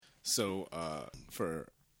So for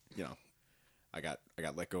I got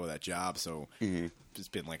let go of that job, so it's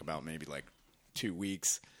been like about maybe like 2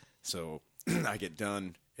 weeks. So I get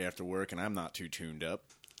done after work, and I'm not too tuned up.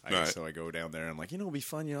 So I go down there, and I'm like, it'll be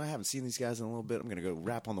fun. I haven't seen these guys in a little bit. I'm gonna go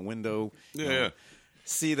rap on the window.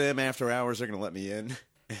 See them after hours. They're gonna let me in,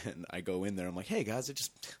 and I go in there. I'm like, hey guys, I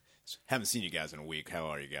just haven't seen you guys in a week. How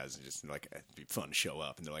are you guys? And just like, it'd be fun to show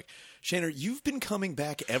up. And they're like, Shaner, you've been coming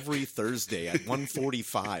back every Thursday at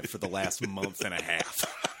 1:45 for the last month and a half.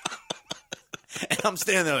 And I'm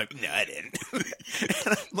standing there like, no, I didn't.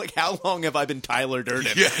 And I'm like, how long have I been Tyler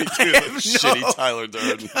Durden? Yeah, dude, shitty Tyler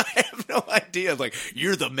Durden. I have no idea. Like,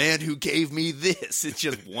 you're the man who gave me this. It's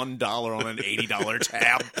just $1 on an $80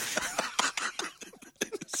 tab.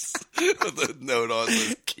 The note on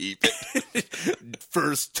says, keep it.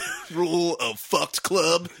 First rule of Fucked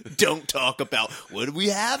Club, don't talk about what are we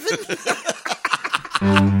having?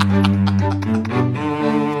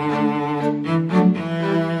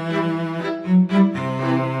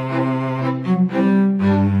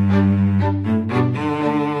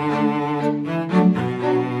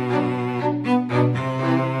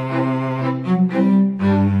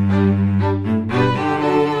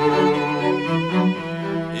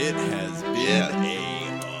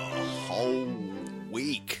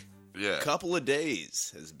 Couple of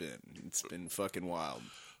days it's been fucking wild.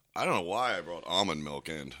 I don't know why I brought almond milk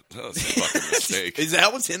in. That was a fucking mistake. Is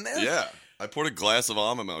that what's in there? Yeah. I poured a glass of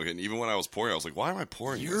almond milk in. Even when I was pouring, I was like, why am I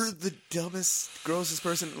pouring You're this? the dumbest, grossest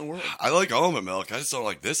person in the world. I like almond milk. I just don't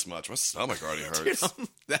like this much. My stomach already hurts. Dude,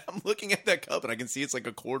 I'm looking at that cup and I can see it's like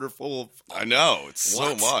a quarter full of... I know. It's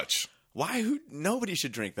so much. Why? Nobody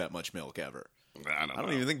should drink that much milk ever. I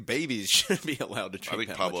don't even think babies should be allowed to drink that I think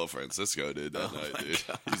much. Pablo Francisco did that night, dude.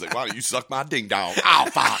 God. He's like, why don't you suck my ding dong? Oh,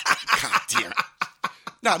 fuck. God damn it.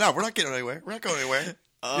 No, we're not getting anywhere. We're not going anywhere. You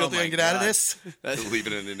don't think I can get out of this?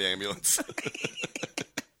 Leaving it in the ambulance.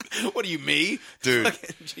 What are you, me? Dude,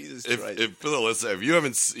 Jesus Christ. If for the listener, if you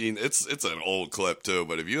haven't seen, it's an old clip too,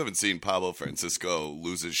 but if you haven't seen Pablo Francisco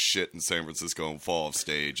lose his shit in San Francisco and fall off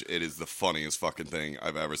stage, it is the funniest fucking thing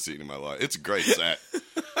I've ever seen in my life. It's a great set.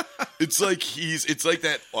 It's like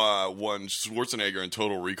that one Schwarzenegger in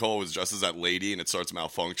Total Recall was dressed as that lady and it starts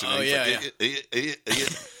malfunctioning. Oh, yeah.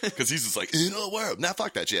 Because he's just like, where? Nah,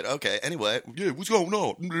 fuck that shit. Okay, anyway, yeah, what's going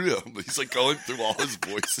on? He's like going through all his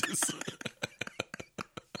voices.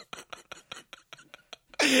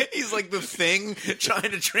 He's like the Thing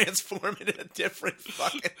trying to transform into a different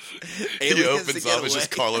fucking He opens up as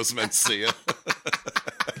just Carlos Mencia.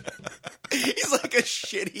 He's like a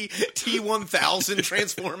shitty T-1000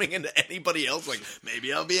 transforming into anybody else. Like,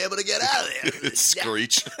 maybe I'll be able to get out of there. It's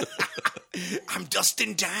Screech. I'm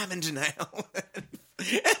Dustin Diamond now.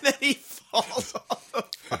 And then he falls off the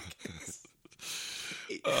fucking...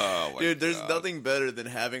 Oh, my Dude, there's God. nothing better than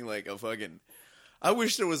having like a fucking... I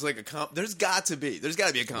wish there was like a there's got to be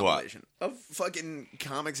a compilation of fucking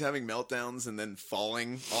comics having meltdowns and then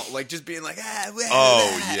falling, like just being like, yeah,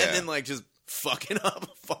 and then like just fucking up.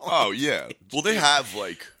 Oh yeah. Well, they have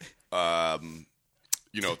like, top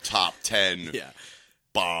 10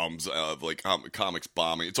 bombs of like comics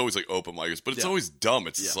bombing. It's always like open micers, but it's always dumb.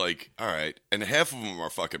 It's just like, all right, and half of them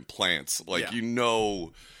are fucking plants. Like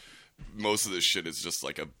most of this shit is just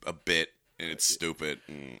like a bit. And it's stupid.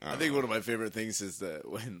 I think one of my favorite things is that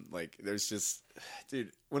when, like, there's just...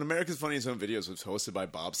 Dude, when America's Funniest Home Videos was hosted by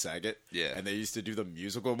Bob Saget... Yeah. And they used to do the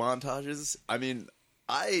musical montages... I mean,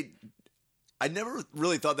 I never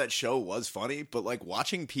really thought that show was funny, but, like,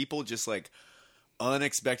 watching people just, like,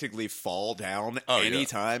 unexpectedly fall down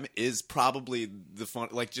anytime is probably the fun...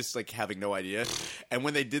 Like, just, like, having no idea. And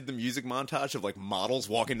when they did the music montage of, like, models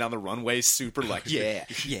walking down the runway super, like, yeah.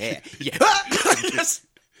 Just...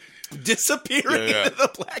 disappearing into the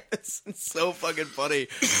blackness. It's so fucking funny.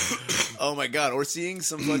 Oh my God. Or seeing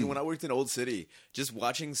some fucking, when I worked in Old City, just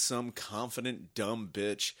watching some confident dumb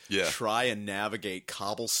bitch try and navigate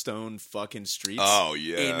cobblestone fucking streets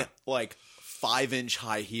in like 5-inch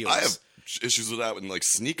high heels. I have issues with that in like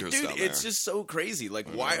sneakers. Dude, down there. it's just so crazy. Like,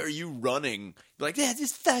 why are you running? Like, yeah,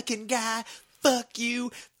 this fucking guy, fuck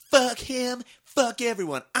you, fuck him, fuck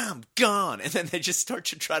everyone, I'm gone. And then they just start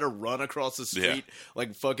to try to run across the street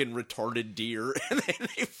like fucking retarded deer. And then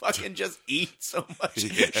they fucking just eat so much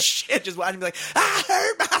shit. Just watching me like, I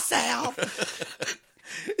hurt myself.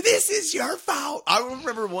 This is your fault. I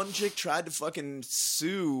remember one chick tried to fucking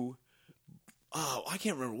sue. Oh, I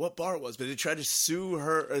can't remember what bar it was, but they tried to sue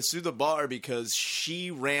the bar because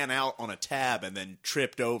she ran out on a tab and then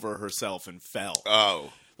tripped over herself and fell.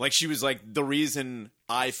 Oh. Like, she was like, the reason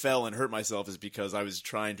I fell and hurt myself is because I was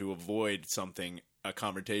trying to avoid something a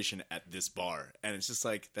confrontation at this bar, and it's just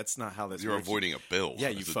like that's not how this You're works. avoiding a bill. Yeah,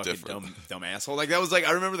 you It's fucking different. dumb asshole. Like that was like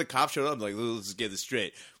I remember the cop showed up like let's get this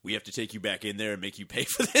straight. We have to take you back in there and make you pay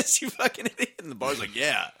for this, you fucking idiot. And the bar's like,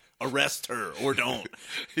 yeah, arrest her or don't.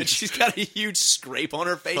 And she's got a huge scrape on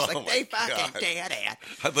her face, Oh like my they fucking God. did it.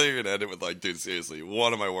 I thought you were gonna end it with like, dude, seriously,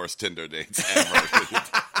 one of my worst Tinder dates ever.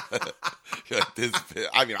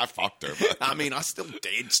 I mean, I fucked her, but I mean, I still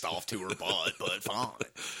danced off to her butt, but fine.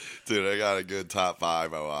 dude, I got a good top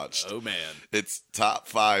 5 I watched. Oh man, It's top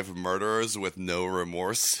 5 murderers with no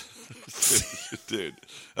remorse. Dude,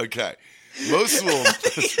 okay. Most of them,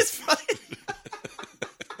 it's funny.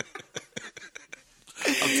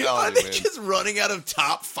 I'm Are telling they you, man. just running out of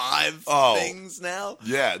top 5 Oh. things now?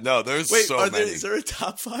 Yeah, no, there's Wait, so many. is there a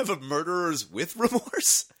top 5 of murderers with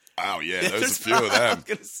remorse? Oh, yeah, there's a few of I them. was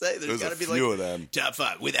gonna say there's There's got a to be few like of them. top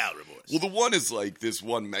 5 without remorse. Well, the one is like this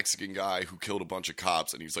one Mexican guy who killed a bunch of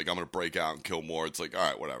cops, and he's like, I'm going to break out and kill more. It's like, all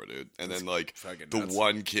right, whatever, dude. And then, like, fucking the nuts.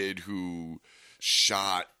 one kid who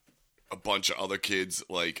shot a bunch of other kids,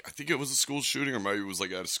 like, I think it was a school shooting, or maybe it was,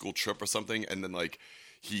 like, at a school trip or something, and then, like,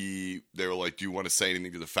 they were like, do you want to say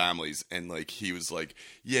anything to the families? And, like, he was like,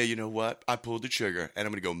 yeah, you know what? I pulled the trigger, and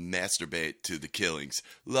I'm going to go masturbate to the killings.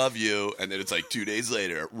 Love you. And then it's like 2 days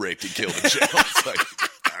later, raped and killed in jail. It's like,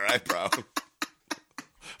 all right, bro.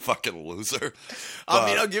 Fucking loser. I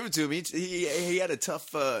mean, I'll give it to him. He had a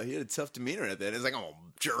tough demeanor at that. It's like I'm gonna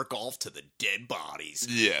jerk off to the dead bodies.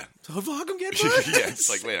 Yeah. So fuck him, get Yeah, it's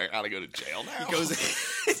like, wait, I gotta go to jail now? He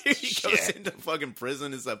goes into fucking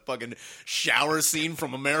prison. It's a fucking shower scene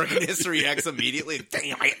from American History X immediately.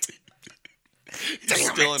 Damn it! He's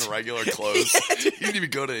still in regular clothes. He didn't even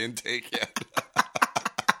go to intake yet.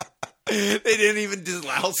 They didn't even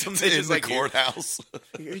dislouse him. They In just the like courthouse.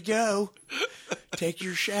 here you go. Take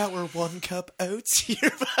your shower. 1 cup oats.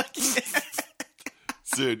 You're fucking.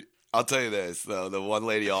 Dude, I'll tell you this, though. The one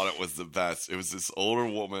lady on it was the best. It was this older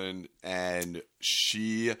woman, and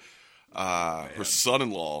she, her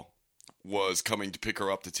son-in-law was coming to pick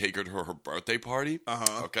her up to take her to her birthday party.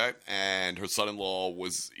 Uh-huh. Okay? And her son-in-law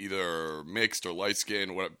was either mixed or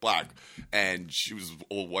light-skinned, or black. And she was an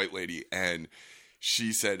old white lady, and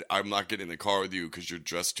she said, I'm not getting in the car with you because you're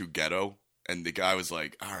dressed too ghetto. And the guy was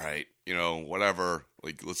like, all right, you know, whatever.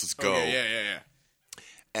 Like, let's just go. Okay, yeah.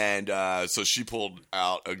 And so she pulled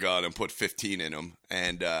out a gun and put 15 in him.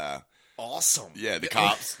 And Awesome. yeah, the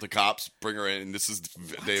cops bring her in. And this is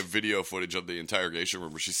they have video footage of the interrogation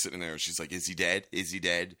room where she's sitting there and she's like, "Is he dead? Is he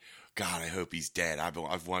dead? God, I hope he's dead. I've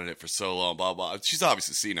wanted it for so long." Blah blah. She's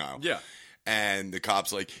obviously senile. Yeah. And the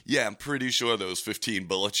cop's like, yeah, I'm pretty sure those 15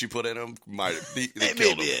 bullets you put in him might have they That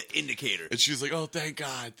killed may him. be an indicator. And she's like, oh, thank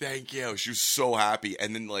God, thank you. She was so happy.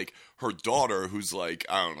 And then, like, her daughter, who's, like,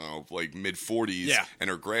 I don't know, like, mid-40s, Yeah. and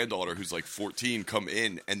her granddaughter, who's, like, 14, come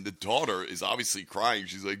in. And the daughter is obviously crying.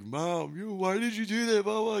 She's like, Mom, why did you do that,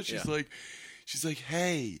 Mama? She's like,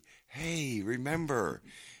 hey, remember,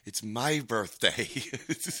 it's my birthday.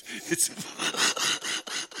 it's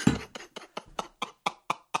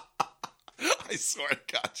I swear to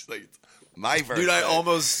God, she's like, it's my birthday. Dude, I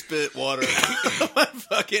almost spit water on my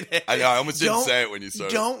fucking head. I know, I almost didn't Don't- say it when you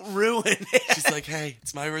started. Don't ruin it. She's like, hey,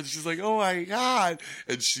 it's my birthday. She's like, oh my God.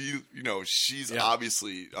 And she, you know, she's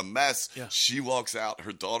obviously a mess. Yeah. She walks out.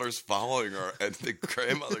 Her daughter's following her. And the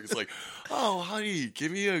grandmother's like, oh, honey,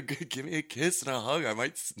 give me a kiss and a hug. I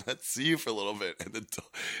might not see you for a little bit.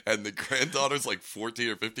 And the granddaughter's like 14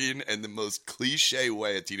 or 15. And the most cliche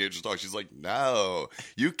way a teenager talks, she's like, no,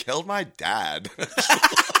 you killed my dad.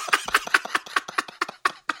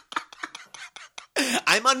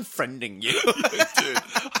 I'm unfriending you. Dude,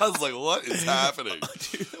 I was like, what is happening?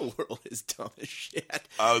 Dude, the world is dumb as shit.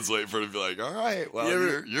 I was waiting for her to be like, all right, well, You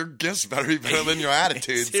ever- your gifts better be better than your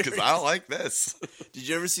attitudes because I don't like this. Did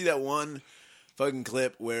you ever see that one fucking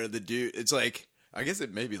clip where the dude, it's like, I guess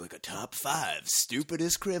it may be like a top 5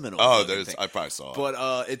 stupidest criminal. Oh, fucking thing. I probably saw it.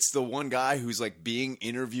 But it's the one guy who's like being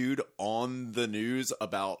interviewed on the news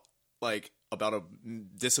about a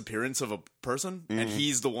disappearance of a person, and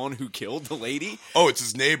he's the one who killed the lady. Oh, it's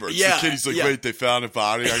his neighbor. It's Yeah, the kid. He's like, yeah. wait, they found a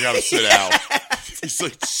body. I gotta sit out. He's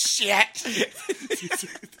like, shit.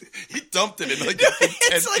 He dumped him in like 10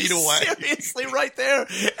 It's like feet away. seriously right there,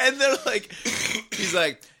 and they're like, he's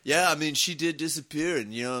like, yeah, I mean, she did disappear,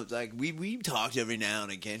 and you know, like we talked every now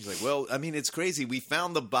and again. She's like, well, I mean, it's crazy. We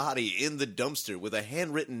found the body in the dumpster with a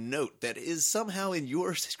handwritten note that is somehow in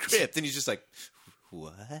your script, and he's just like,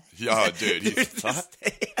 what? Yeah, dude. Dude,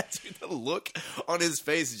 the look on his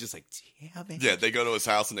face is just like, damn it. Yeah, they go to his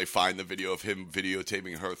house and they find the video of him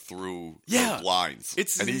videotaping her through her blinds.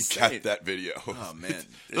 It's and insane. he kept that video. Oh, man.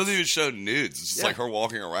 It doesn't even show nudes. It's just like her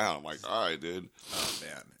walking around. I'm like, all right, dude. Oh,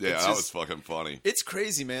 man. Yeah, that was fucking funny. It's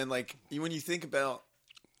crazy, man. Like, when you think about,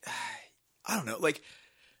 I don't know, like,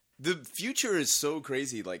 the future is so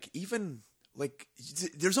crazy. Like, even, like,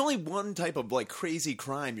 there's only one type of, like, crazy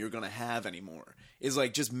crime you're going to have anymore. Is,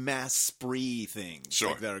 like, just mass spree things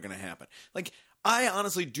like, that are going to happen. Like, I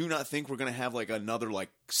honestly do not think we're going to have, like, another, like,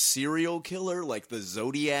 serial killer, like the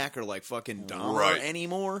Zodiac or, like, fucking Dahmer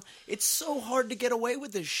anymore. It's so hard to get away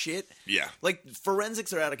with this shit. Yeah. Like,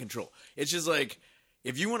 forensics are out of control. It's just, like,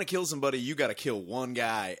 if you want to kill somebody, you got to kill one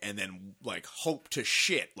guy and then, like, hope to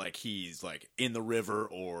shit like he's, like, in the river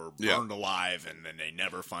or burned alive and then they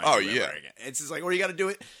never find him ever again. It's just like, or you got to do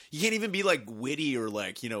it. You can't even be, like, witty or,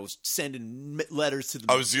 like, you know, sending letters to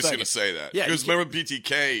the... I was just going to say that. Yeah. Because remember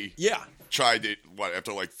BTK... Yeah. Tried it,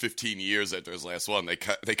 after like 15 years after his last one, they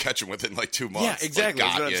catch him within like 2 months. Yeah, exactly. Like,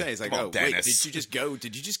 that's what I'm saying. It's like, wait, Dennis.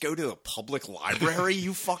 did you just go to the public library,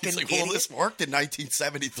 you fucking like, idiot? well, this worked in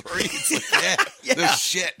 1973. It's like, yeah, no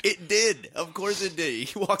shit. It did. Of course it did.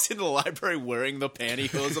 He walks into the library wearing the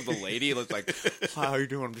pantyhose of the lady. It's like, hi, how you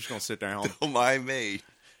doing? I'm just going to sit down. Don't mind me.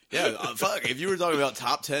 Yeah, fuck. If you were talking about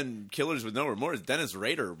top 10 killers with no remorse, Dennis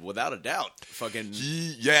Rader, without a doubt. Fucking.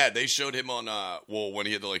 Yeah, they showed him on, when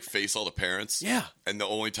he had to, like, face all the parents. Yeah. And the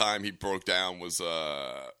only time he broke down was,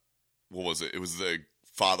 what was it? It was the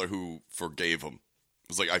father who forgave him. It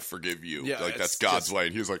was like, I forgive you. Yeah. Like, that's God's way.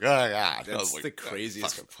 And he was like, oh, yeah. That's I was like, the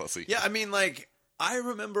craziest. Fucking pussy. Yeah, I mean, like, I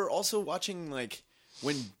remember also watching, like,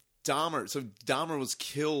 when Dahmer was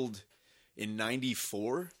killed in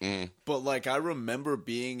 94, but like I remember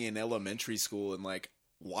being in elementary school and like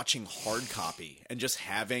watching Hard Copy and just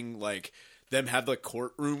having like them have the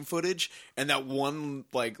courtroom footage and that one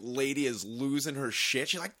like lady is losing her shit.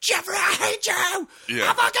 She's like, Jeffrey, I hate you. Yeah.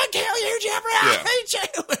 I'm fucking kill you, Jeffrey. I hate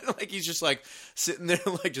you. And like he's just like sitting there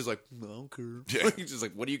like just like, I don't care. Like, he's just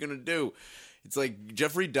like, what are you gonna do? It's like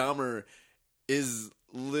Jeffrey Dahmer is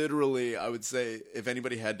literally, I would say, if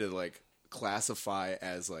anybody had to like classify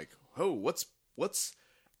as like, oh, what's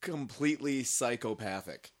completely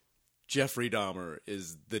psychopathic? Jeffrey Dahmer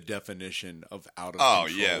is the definition of out of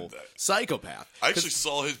control psychopath. I actually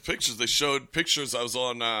saw his pictures. They showed pictures. I was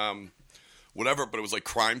on whatever, but it was like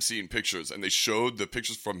crime scene pictures, and they showed the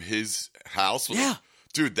pictures from his house.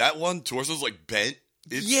 Dude, that one torso's like bent.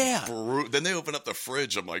 It's then they open up the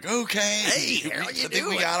fridge. I'm like, okay, hey, I think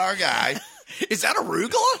we got our guy. Is that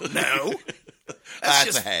arugula? No.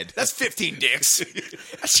 That's a head. That's 15 dicks.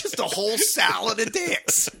 That's just a whole salad of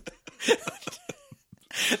dicks.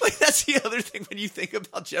 Like, that's the other thing when you think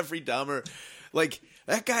about Jeffrey Dahmer. Like,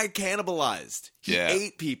 that guy cannibalized. He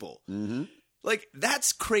ate people. Mm-hmm. Like,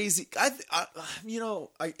 that's crazy. That's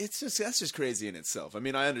just crazy in itself. I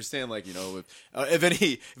mean, I understand, like, you know,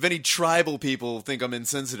 if any tribal people think I'm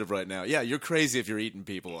insensitive right now, yeah, you're crazy if you're eating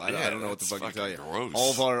people. I don't know what the fuck to tell you. Gross.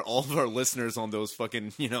 All of our listeners on those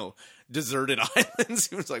fucking, you know, deserted islands,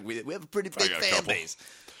 it was like we have a pretty big fan base.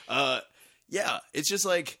 Yeah, it's just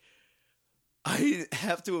like I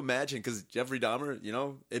have to imagine because Jeffrey Dahmer, you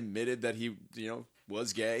know, admitted that he, you know,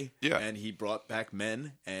 was gay, and he brought back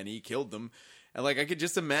men and he killed them. And like I could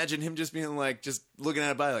just imagine him just being like, just looking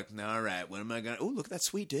at it by like, all right, what am I gonna? Oh, look at that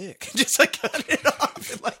sweet dick! Just like cutting it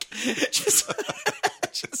off and like just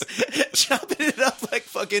chopping it up like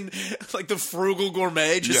fucking like the frugal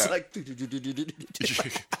gourmet, just like.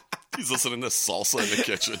 He's listening to salsa in the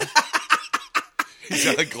kitchen. He's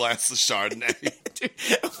got a glass of Chardonnay. Dude,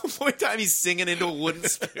 at one point in time, he's singing into a wooden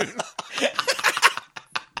spoon.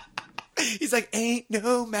 He's like, ain't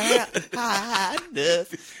no mountain high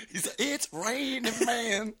enough. He's like, it's raining,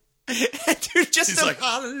 man. Dude, just he's like,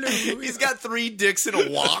 hallelujah. He's got 3 dicks in a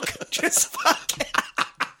walk. Just fucking.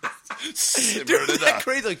 Dude, that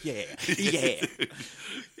crazy? Like, yeah.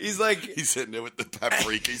 He's like, he's hitting it with the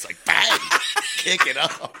paprika. He's like, bang, kick it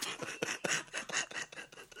up.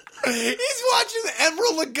 He's watching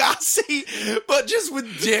Emerald Lagasse, but just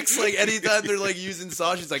with dicks. Like anytime they're like using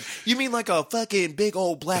sausage, he's like, "You mean like a fucking big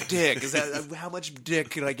old black dick? Is that how much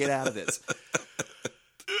dick can I get out of this?"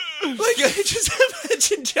 Like, I just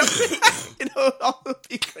imagine Jeffrey. You know, all would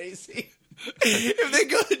be crazy if they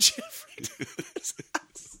go to Jeffrey's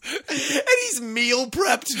house and he's meal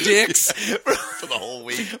prepped dicks for the whole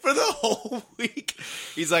week. For the whole week,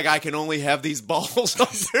 he's like, "I can only have these balls on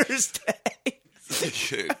Thursday."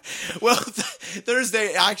 Well,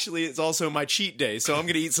 Thursday actually is also my cheat day, so I'm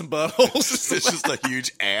gonna eat some buttholes. It's just a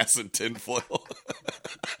huge ass in tinfoil.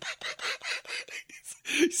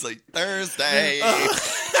 He's He's like, Thursday.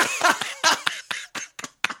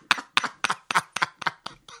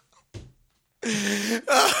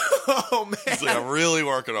 Oh man! He's like, I'm really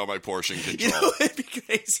working on my portion control. You know, it'd be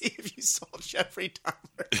crazy if you saw Jeffrey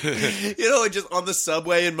Dahmer, you know, like just on the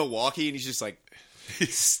subway in Milwaukee, and he's just like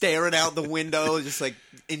staring out the window, just like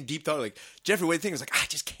in deep thought. Like, Jeffrey, what do you think? I was like, I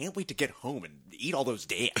just can't wait to get home and eat all those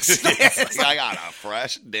dicks. It's like, I got a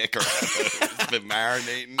fresh dick around. It's been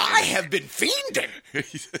marinating. I have been fiending.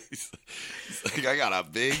 He's like, I got a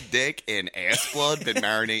big dick and ass blood, been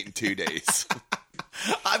marinating 2 days.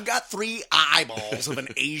 I've got 3 eyeballs of an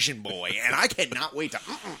Asian boy, and I cannot wait to.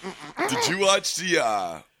 Did you watch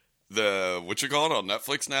the what you call it on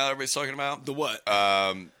Netflix now? Everybody's talking about The what?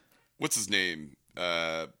 What's his name?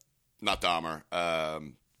 Not Dahmer.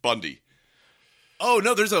 Bundy. Oh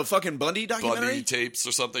no, there's a fucking Bundy documentary. Bundy tapes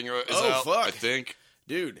or something is Oh, out. fuck. I think,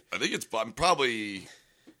 Dude. I think it's probably.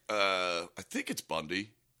 I think it's Bundy.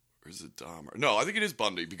 Or is it Dahmer? No, I think it is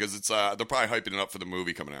Bundy because it's they're probably hyping it up for the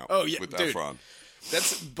movie coming out. Oh, yeah, with dude. Efron.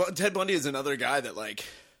 Ted Bundy is another guy that, like,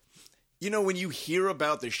 you know, when you hear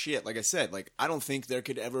about the shit, like I said, like, I don't think there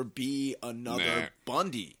could ever be another Nah.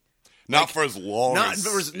 Bundy. Not for as long.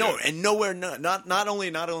 No, and nowhere, not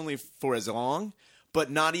only for as long,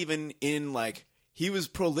 but not even in, like, he was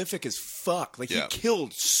prolific as fuck. Like, Yeah. he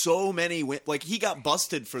killed so many, like, he got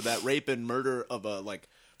busted for that rape and murder of a, like,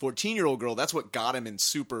 14-year-old girl. That's what got him in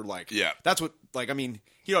super, like, Yeah. that's what, like, I mean,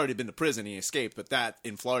 he'd already been to prison, he escaped, but that,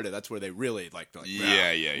 in Florida, that's where they really, like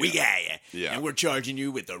Yeah. we got you. Yeah. And we're charging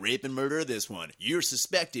you with the rape and murder of this one. You're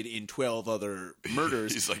suspected in 12 other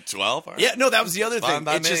murders. He's like 12. All right. Yeah, no, that was the other Fine thing.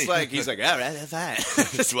 by It's just me. like, he's like, all right, that's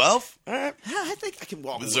fine. 12. All right. I think I can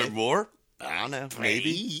walk Is away. there more? I don't know.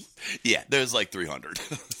 Maybe. Yeah, there's like 300.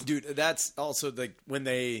 Dude, that's also like when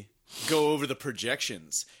they go over the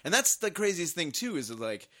projections. And that's the craziest thing too, is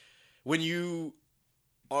like when you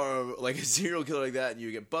are like a serial killer like that and you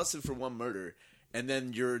get busted for one murder and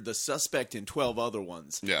then you're the suspect in 12 other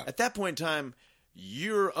ones. Yeah. At that point in time,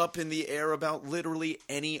 you're up in the air about literally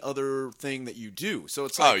any other thing that you do. So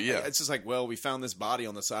it's like, Oh, yeah. it's just like, well, we found this body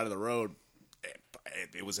on the side of the road.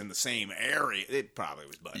 It was in the same area. It probably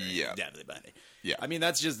was Bundy. Yeah. Definitely Bundy. Yeah. I mean,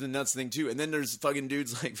 that's just the nuts thing, too. And then there's fucking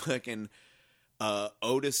dudes like fucking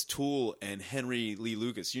Otis Toole and Henry Lee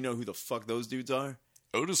Lucas. You know who the fuck those dudes are?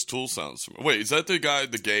 Otis Toole sounds familiar. Wait, is that the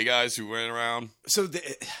gay guys who ran around? So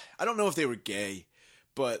I don't know if they were gay,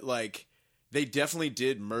 but like they definitely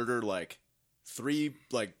did murder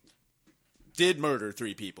did murder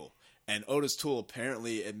 3 people. And Otis Toole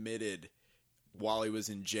apparently admitted while he was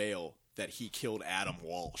in jail that he killed Adam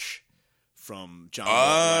Walsh from John Wick,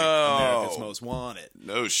 like, America's Most Wanted.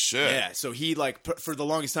 No shit. Yeah, so he for the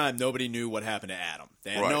longest time nobody knew what happened to Adam.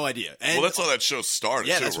 They had Right. no idea. And, Well, that's how that show started.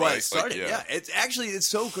 yeah, too, that's right? why it started. Like, yeah, it's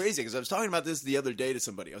so crazy because I was talking about this the other day to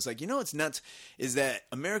somebody. I was like, you know what's nuts is that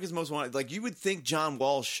America's Most Wanted. Like, you would think John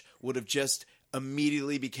Walsh would have just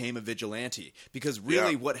immediately became a vigilante because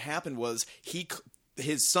really Yeah. what happened was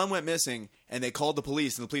his son went missing and they called the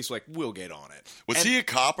police and the police were like, we'll get on it. Was And- he a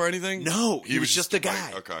cop or anything? No, he was just a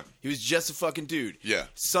guy. Okay. He was just a fucking dude. Yeah.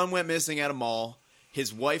 Son went missing at a mall.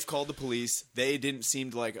 His wife called the police. They didn't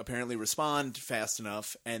seem to apparently respond fast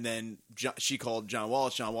enough. And then she called John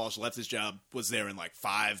Walsh. John Walsh left his job, was there in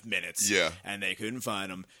 5 minutes. Yeah. And they couldn't find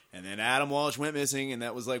him. And then Adam Walsh went missing. And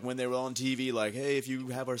that was when they were on TV, like, hey, if you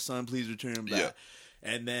have our son, please return him back. Yeah.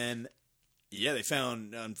 And then, yeah, they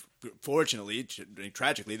found, unfortunately,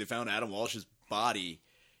 tragically, they found Adam Walsh's body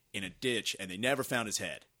in a ditch. And they never found his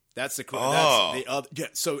head. That's the Oh. that's the other. Yeah,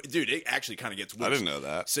 so, dude, it actually kind of gets worse. I didn't know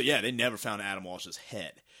that. So yeah, they never found Adam Walsh's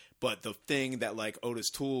head. But the thing that Otis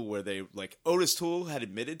Toole, where they Otis Toole had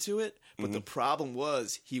admitted to it, but the problem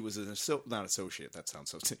was he was not associate. That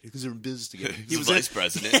sounds so because they're in business together. He was vice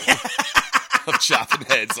president of chopping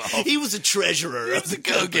heads off. He was a treasurer. He's a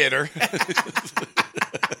go-getter.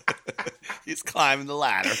 He's climbing the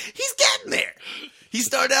ladder. He's getting there. He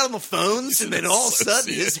started out on the phones, and then all of a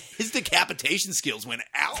sudden, associate. his decapitation skills went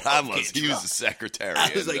out. Problem of was, he was control. the secretary.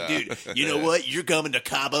 I was and, like, dude, you know what? You're coming to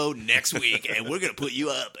Cabo next week, and we're going to put you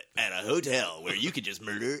up at a hotel where you can just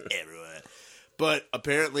murder everyone. But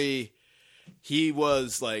apparently, he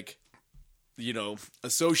was,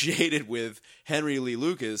 associated with Henry Lee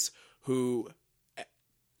Lucas, who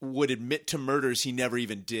would admit to murders he never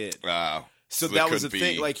even did. Wow. So there that was the could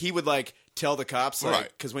thing. be- He would tell the cops, Right.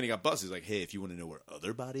 because when he got busted, he's like, hey, if you want to know where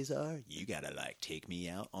other bodies are, you got to take me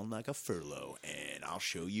out on a furlough and I'll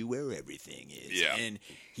show you where everything is. Yeah. And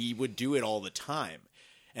he would do it all the time.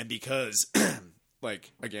 And because,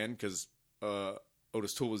 again, because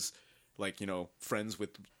Otis Toole was like, friends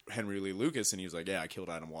with Henry Lee Lucas, and he was like, yeah, I killed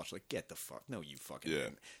Adam Walsh. Like, get the fuck, no, you fucking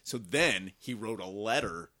didn't. So then he wrote a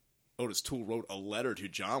letter. Otis Toole wrote a letter to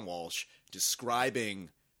John Walsh describing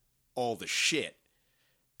all the shit.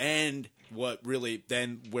 And what really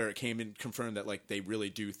then where it came in confirmed that like they really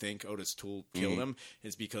do think Otis Toole killed him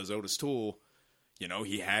is because Otis Toole,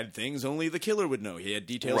 he had things only the killer would know. He had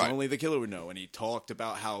details only the killer would know. And he talked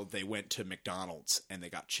about how they went to McDonald's and they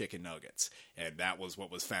got chicken nuggets. And that was what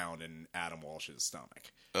was found in Adam Walsh's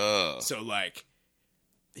stomach. So like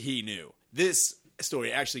he knew. This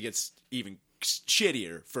story actually gets even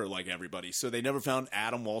shittier for like everybody. So they never found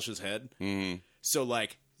Adam Walsh's head. Mm-hmm. So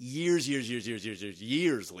like years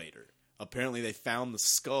later, apparently they found the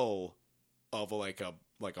skull of like a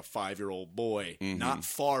 5-year-old boy not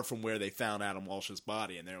far from where they found Adam Walsh's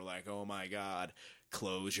body, and they were like, oh my god,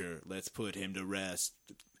 closure, let's put him to rest.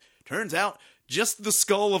 Turns out just the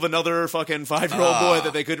skull of another fucking 5-year-old boy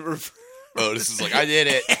that they couldn't refer. Oh, this is like, I did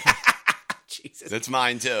it. Jesus. That's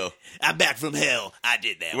mine too. I'm back from hell. I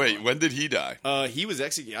did that. Wait, when did he die? He was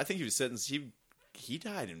executed. I think he was sentenced. He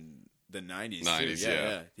died in the 90s. 90s, too.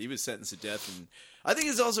 Yeah. He was sentenced to death, and I think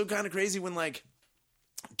it's also kind of crazy when like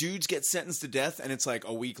dudes get sentenced to death and it's like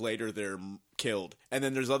a week later they're killed, and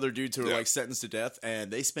then there's other dudes who are like sentenced to death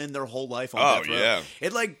and they spend their whole life on death row. Yeah.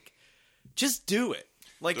 It like just do it.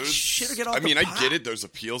 Like shit or get off. I mean, I get it. There's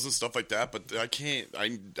appeals and stuff like that, but I can't.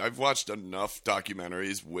 I've watched enough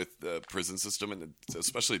documentaries with the prison system and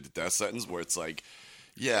especially the death sentence where it's like,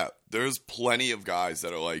 yeah, there's plenty of guys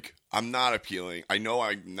that are like, I'm not appealing. I know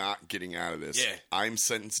I'm not getting out of this. Yeah. I'm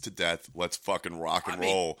sentenced to death. Let's fucking rock and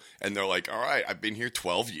roll. And they're like, all right, I've been here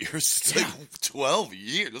 12 years. It's like 12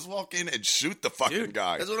 years. Just walk in and shoot the fucking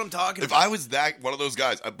guy. That's what I'm talking about. If I was one of those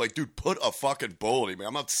guys, I'd be like, dude, put a fucking bullet in me.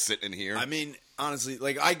 I'm not sitting here. I mean, honestly,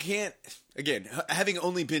 like I can't, again, having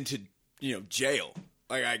only been to, jail.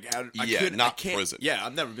 Like I can't, prison. Yeah,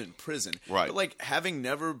 I've never been in prison. Right. But like having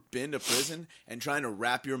never been to prison and trying to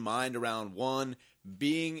wrap your mind around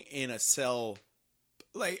being in a cell,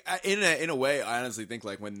 like in a way, I honestly think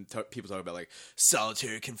like when people talk about like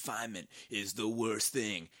solitary confinement is the worst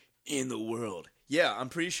thing in the world. Yeah, I'm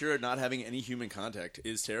pretty sure not having any human contact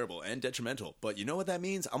is terrible and detrimental. But you know what that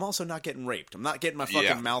means? I'm also not getting raped. I'm not getting my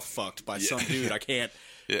fucking mouth fucked by some dude I can't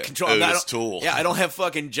control. Tool. Yeah, I don't have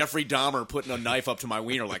fucking Jeffrey Dahmer putting a knife up to my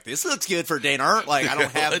wiener like, this looks good for dinner. Like, I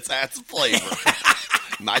don't have... Let's add some flavor.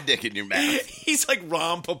 My dick in your mouth. He's like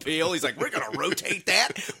Ron Popeil. He's like, we're going to rotate that,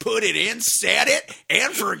 put it in, set it,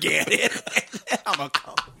 and forget it. I'm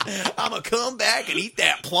going to come back and eat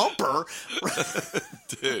that plumper.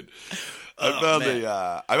 Dude.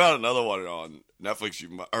 I found another one on Netflix,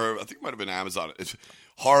 or I think it might have been Amazon. It's a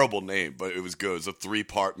horrible name, but it was good. It's a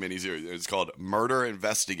 3-part miniseries. It's called Murder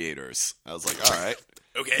Investigators. I was like, all right.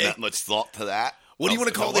 Okay. Not much thought to that. What do you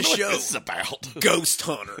want to call this show? What this is about? Ghost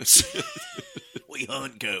Hunters. We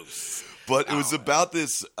hunt ghosts. But it was about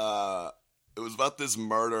this. It was about this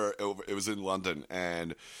murder. It was in London,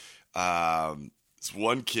 and this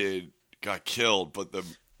one kid got killed, but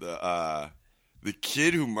the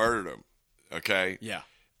kid who murdered him. Okay. Yeah.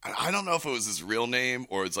 I don't know if it was his real name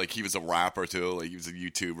or it's like he was a rapper too. Like he was a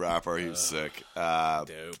YouTube rapper. He was sick.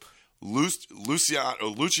 Dope.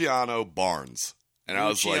 Luciano Barnes. And I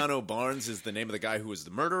was like, Luciano Barnes is the name of the guy who was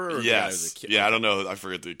the murderer? Or yes. The guy who was the kid? Yeah, I don't know. I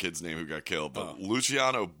forget the kid's name who got killed. But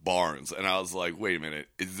Luciano Barnes. And I was like, wait a minute.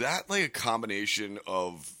 Is that like a combination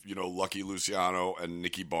of, Lucky Luciano and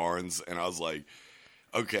Nicky Barnes? And I was like,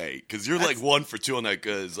 okay, because you're like 1 for 2 on that.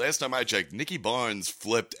 Because last time I checked, Nicky Barnes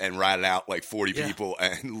flipped and ratted out like 40 people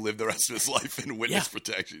and lived the rest of his life in witness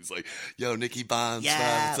protection. He's like, yo, Nicky Barnes,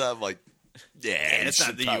 what's up? I'm like, yeah, it's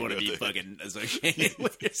not that you want to be fucking associated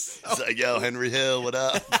with yourself. It's like, yo, Henry Hill, what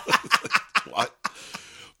up? What?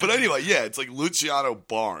 But anyway, yeah, it's like Luciano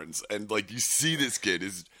Barnes, and like you see this kid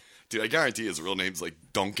is. Dude, I guarantee his real name's like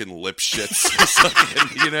Duncan Lipschitz or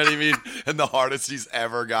something, you know what I mean? And the hardest he's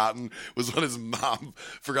ever gotten was when his mom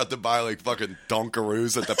forgot to buy like fucking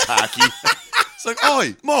Dunkaroos at the Packy. It's like,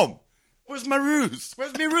 oi, Mom, where's my roos?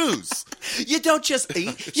 Where's my roos? You don't just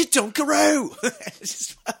eat, you Dunkaroo.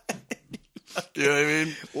 You know what I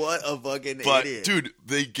mean? What a fucking But, idiot. dude,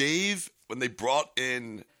 when they brought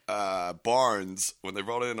in Barnes, when they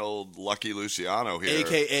brought in old Lucky Luciano here.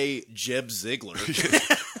 A.K.A. Jeb Ziegler.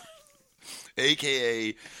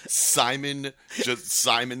 A.K.A. Simon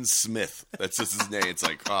Smith. That's just his name. It's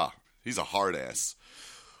like, he's a hard ass.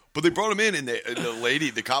 But they brought him in, and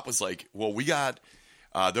the cop was like, well, we got,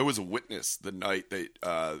 there was a witness the night that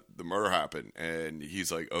the murder happened. And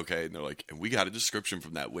he's like, okay. And they're like, and we got a description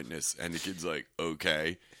from that witness. And the kid's like,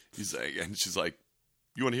 okay. He's like, and she's like,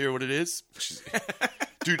 you want to hear what it is?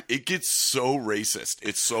 Dude, it gets so racist.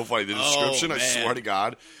 It's so funny. The description, I swear to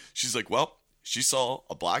God, she's like, well, she saw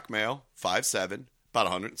a black male, 5'7", about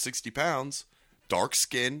 160 pounds, dark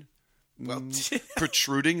skin,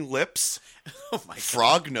 protruding lips,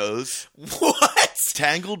 frog nose, What?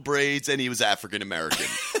 tangled braids, and he was African American.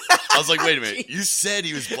 I was like, wait a minute. You said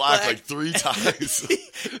he was black like 3 times.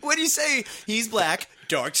 What do you say? He's black,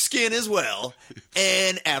 dark skin as well,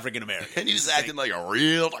 and African American. And he was acting like a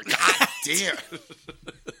real, like, God damn.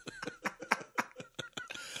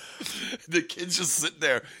 The kid's just sitting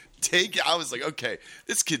there. I was like, okay,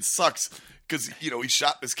 this kid sucks. Because, you know, he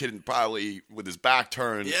shot this kid probably with his back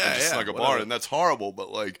turned and just snuck up on, and that's horrible.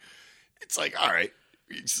 But, like, it's like, all right.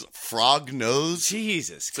 He's a frog nose.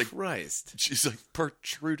 Jesus Christ. She's like,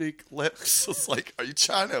 protruding lips. It's like, are you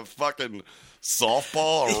trying to fucking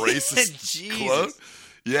softball a racist quote?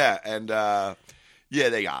 Yeah, and,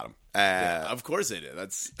 they got him. Of course they did.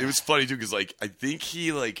 It was funny, too, because, like, I think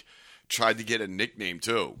he, like, tried to get a nickname,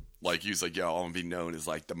 too. Like, he was like, yo, I want to be known as,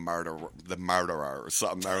 like, the murderer or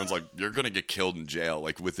something. Everyone's like, you're going to get killed in jail,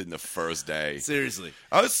 like, within the first day. Seriously.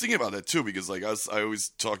 I was thinking about that, too, because, like, I always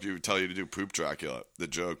tell you to do Poop Dracula, the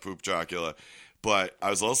joke, Poop Dracula. But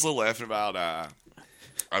I was also laughing about, I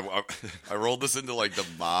rolled this into, like, the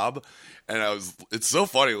mob. And it's so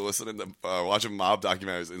funny listening to, watching mob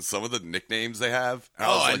documentaries and some of the nicknames they have. And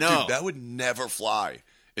I know. Dude, that would never fly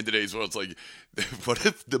in today's world. It's like, what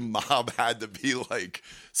if the mob had to be, like,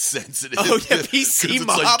 sensitive? Oh, yeah, PC it's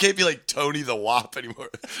mob. Like, you can't be like Tony the Wop anymore.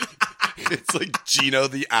 It's like Gino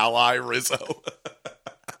the Ally Rizzo.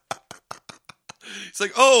 It's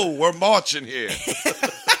like, oh, we're marching here.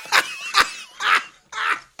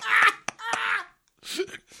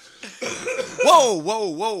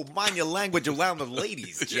 Whoa. Mind your language around the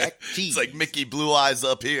ladies, Jack. Jeez. It's like Mickey Blue Eyes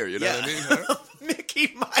up here. You know what I mean?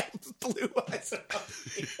 Mickey, my blue eyes are up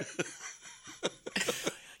here.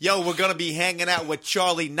 Yo, we're going to be hanging out with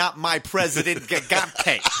Charlie, not my president,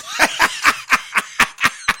 Gigante.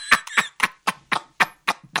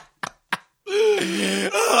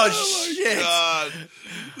 Oh, shit. God.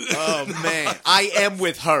 Oh, man. I am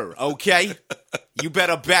with her, okay? You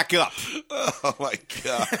better back up. Oh, my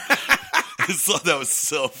God. I just thought that was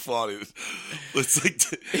so funny.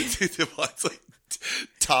 It's like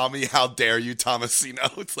Tommy, how dare you,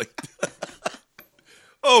 Tomasino? It's like,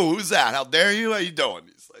 oh, who's that? How dare you? How you doing?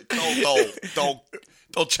 He's like,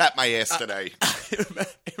 don't chat my ass today. I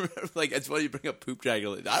remember, like, it's funny you bring up Poop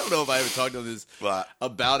Dracula. I don't know if I ever talked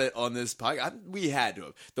about it on this podcast. We had to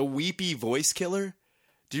have. The weepy voice killer.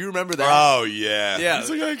 Do you remember that? Oh, yeah. Yeah. He's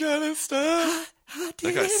like, I gotta stop. That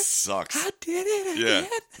guy sucks. I did it again. Yeah.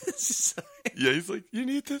 Yeah, he's like, you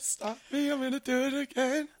need to stop me. I'm going to do it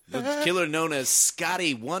again. The killer known as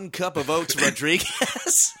Scotty One Cup of Oats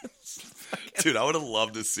Rodriguez. Dude, I would have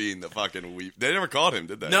loved to see the fucking weep. They never caught him,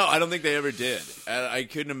 did they? No, I don't think they ever did. I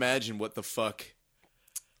couldn't imagine what the fuck.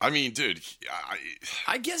 I mean, dude,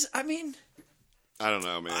 I guess, I mean, I don't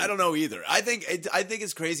know, man. I don't know either. I think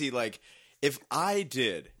it's crazy. Like, if I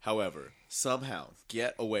did, however, somehow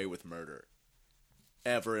get away with murder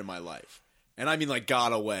ever in my life, and I mean, like,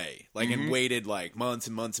 got away, like, and waited, like, months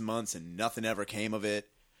and months and months, and nothing ever came of it,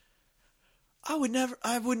 I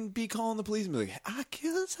wouldn't be calling the police and be like, I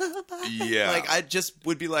killed somebody. Yeah. Like, I just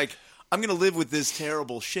would be like, I'm going to live with this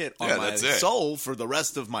terrible shit on my soul for the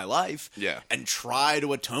rest of my life. Yeah. And try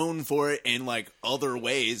to atone for it in, like, other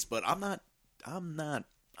ways, but I'm not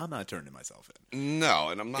turning myself in. No,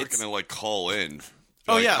 and I'm not going to, like, call in.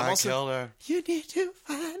 Oh, like, yeah. I killed her. You need to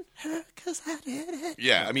find her because I did it.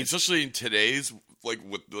 Yeah, I mean, especially in today's, like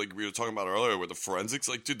we were talking about earlier with the forensics,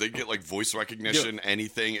 like, dude, they get, like, voice recognition,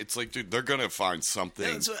 anything. It's like, dude, they're going to find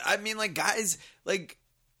something. Yeah, so, I mean, like, guys, like,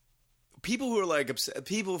 people who are, like, upset,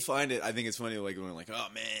 people find it, I think it's funny, like, when we're like, oh,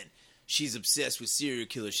 man, she's obsessed with serial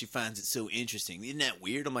killers. She finds it so interesting. Isn't that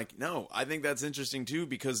weird? I'm like, no, I think that's interesting, too,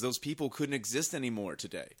 because those people couldn't exist anymore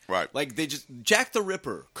today. Right. Like, Jack the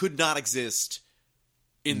Ripper could not exist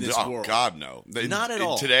in this world. Oh, God, no. Not at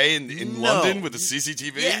all. Today in London with the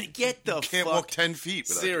CCTV? Yeah, get the you can't walk 10 feet.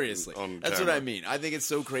 Seriously. That's what I mean. I think it's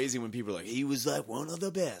so crazy when people are like, he was like one of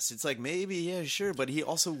the best. It's like, maybe, yeah, sure, but he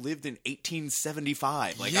also lived in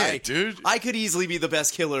 1875. Like, yeah, dude. I could easily be the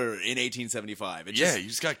best killer in 1875. You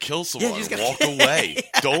just got to kill someone and walk away.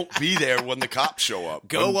 Don't be there when the cops show up.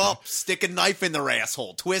 Go up, stick a knife in their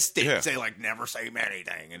asshole, twist it, say, like, never say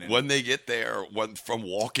anything. And then, when they get there, from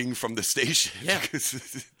walking from the station. Yeah.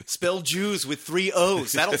 Spell Jews with 3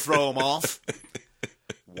 O's. That'll throw them off.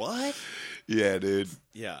 What? Yeah, dude.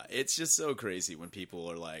 Yeah, it's just so crazy when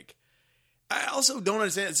people are like... I also don't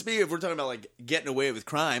understand... Speaking of, we're talking about, like, getting away with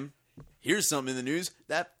crime. Here's something in the news.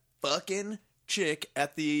 That fucking chick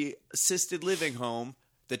at the assisted living home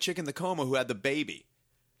the chick in the coma who had the baby.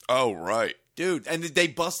 Oh, right. Dude, and they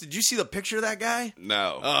busted. Did you see the picture of that guy?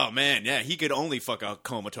 No. Oh, man, yeah. He could only fuck a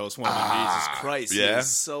comatose woman. Jesus Christ. Yeah? He's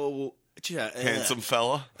so... Handsome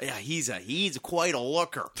fella. Yeah, he's quite a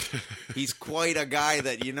looker. He's quite a guy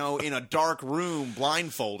that, in a dark room,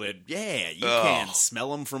 blindfolded. Yeah, you can't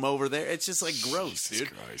smell him from over there. It's just, like, gross, Jesus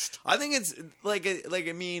dude. Christ. I think it's,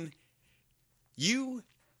 you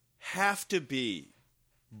have to be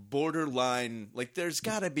borderline, there's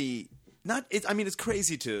got to be, it's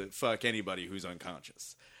crazy to fuck anybody who's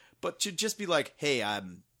unconscious. But to just be like, hey,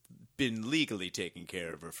 I'm been legally taking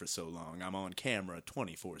care of her for so long. I'm on camera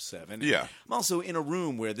 24/7. Yeah. I'm also in a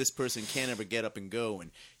room where this person can't ever get up and go, and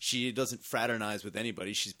she doesn't fraternize with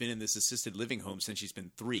anybody. She's been in this assisted living home since she's been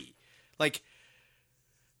 3.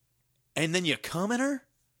 And then you come at her?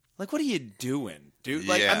 What are you doing, dude?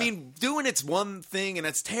 Doing it's one thing, and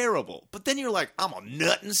it's terrible. But then you're like, I'm a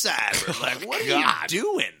nut inside her. What are you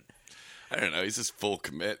doing? I don't know. He's just full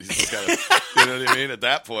commit. He's just got to, you know what I mean? At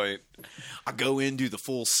that point. I go in, do the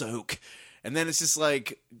full soak. And then it's just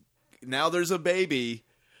now there's a baby.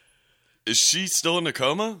 Is she still in a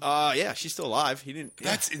coma? Yeah, she's still alive. He didn't.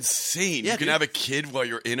 Yeah. That's insane. Yeah, you can have a kid while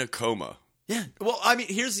you're in a coma. Yeah. Well,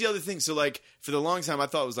 here's the other thing. So, for the long time, I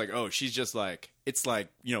thought it was she's just it's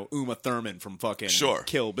Uma Thurman from fucking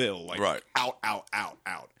Kill Bill. Right. Out, out, out,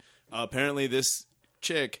 out. Apparently, this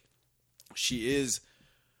chick, she is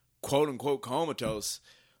quote unquote comatose,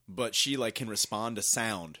 but she can respond to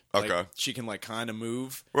sound. Okay. She can kind of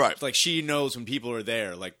move. Right. She knows when people are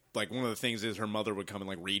there. Like one of the things is her mother would come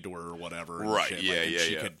and read to her or whatever. Right. Shit. Yeah.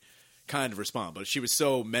 She could kind of respond, but she was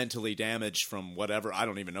so mentally damaged from whatever. I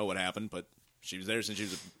don't even know what happened, but she was there since she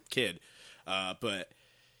was a kid. But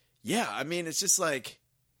yeah, it's just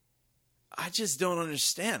I just don't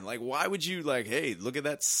understand. Why would you hey, look at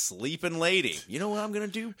that sleeping lady. You know what I'm going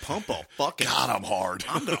to do? Pump a fucking... God, I'm hard.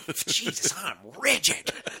 I'm going to... Jesus, I'm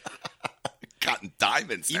rigid. Cotton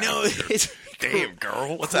diamonds. It's damn,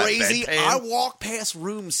 girl. What's crazy. that, I walk past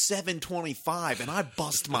room 725 and I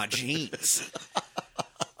bust my jeans.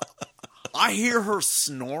 I hear her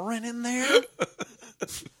snoring in there.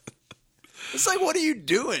 It's what are you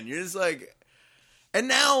doing? You're just and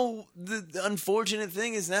now the unfortunate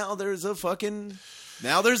thing is now there's a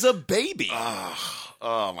baby.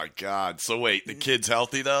 Oh my God. So wait, the kid's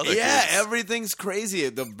healthy though? Everything's crazy.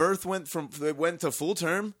 The birth went to full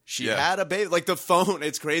term. She had a baby. The phone,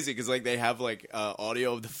 it's crazy because they have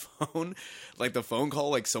audio of the phone. The phone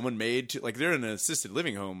call someone made to they're in an assisted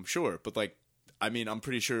living home, sure, but I'm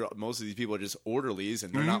pretty sure most of these people are just orderlies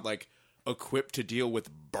and they're not equipped to deal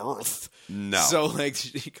with birth. No. So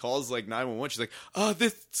she calls 911. She's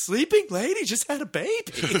this sleeping lady just had a baby.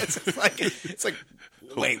 It's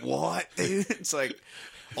wait, what, dude? It's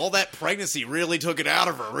all that pregnancy really took it out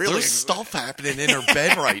of her. Really, there's stuff happening in her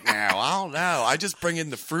bed right now. I don't know. I just bring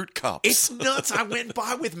in the fruit cups. It's nuts. I went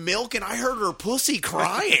by with milk and I heard her pussy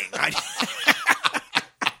crying.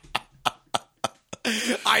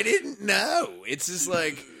 I didn't know. It's just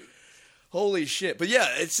holy shit. But yeah,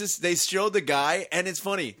 it's just, they showed the guy, and it's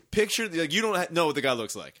funny. Picture, you don't know what the guy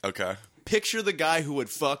looks like. Okay. Picture the guy who would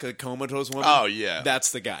fuck a comatose woman. Oh, yeah.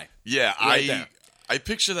 That's the guy. Yeah, right I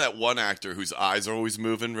picture that one actor whose eyes are always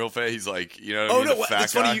moving real fast. He's you know what I mean? No, fat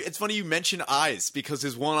it's guy. funny. It's funny you mention eyes because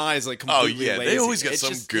his one eye is completely lazy. They always got it's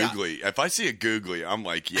some just, googly. Yeah. If I see a googly, I'm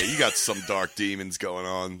you got some dark demons going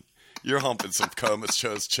on. You're humping some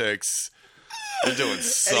comatose chicks. You're doing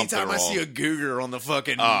something Anytime wrong. I see a googer on the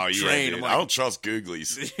fucking train, dude. I don't trust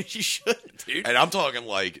googlies. You should, dude. And I'm talking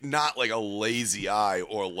not a lazy eye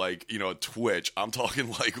or a twitch. I'm talking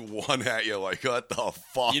one at you what the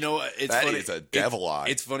fuck? You know what? It's that funny. is a devil eye.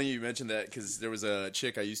 It's funny you mentioned that because there was a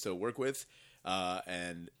chick I used to work with,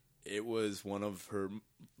 and it was one of her.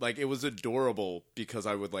 It was adorable because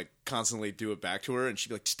I would constantly do it back to her, and she'd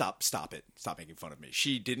be like, "Stop it, stop making fun of me."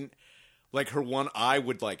 She didn't her one eye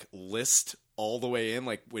would list all the way in.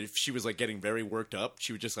 If she was getting very worked up,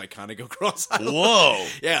 she would just kind of go cross-eyed. Whoa.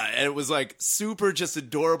 Yeah, and it was super just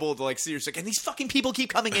adorable to see her. And these fucking people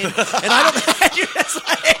keep coming in, and I don't. And you're just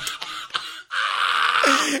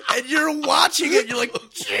and you're watching it. You're like,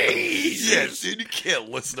 jeez. Yeah, dude, you can't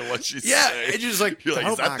listen to what she's saying. Yeah, and you're just you're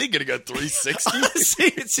is that thing gonna go 360?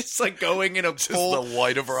 It's just going in a just full. The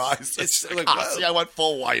white of her eyes. It's see, I went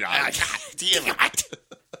full white eye. Damn it.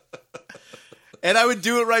 And I would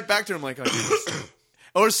do it right back to her. I'm oh,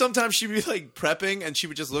 or sometimes she'd be prepping, and she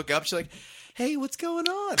would just look up. She's like, "Hey, what's going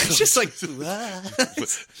on?" It's just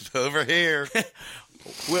over here.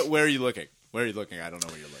 Where are you looking? Where are you looking? I don't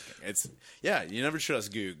know where you're looking. It's you never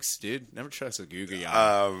trust googs, dude. Never trust a googly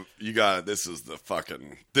eye. You got it. This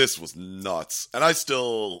was nuts. And I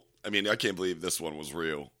still I mean, I can't believe this one was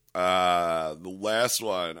real. The last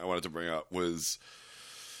one I wanted to bring up was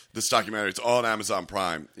this documentary. It's all on Amazon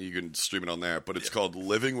Prime. You can stream it on there, but it's called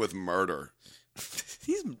Living with Murder.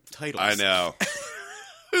 These titles. I know.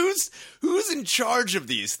 Who's in charge of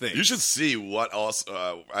these things? You should see what else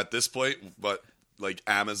at this point, but like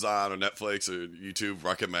Amazon or Netflix or YouTube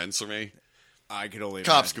recommends for me. I could only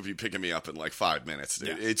Cops imagine. could be picking me up in like 5 minutes, dude.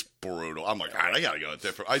 Yeah. It's brutal. I'm like, all right, I gotta go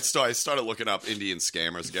different. I started looking up Indian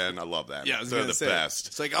scammers again. I love that. Yeah, I was They're gonna the say, best.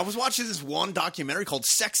 It's like I was watching this one documentary called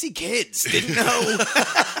 "Sexy Kids." Didn't know.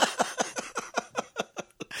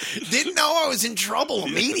 Didn't know I was in trouble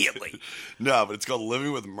immediately. No, but it's called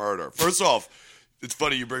Living with Murder. First off, it's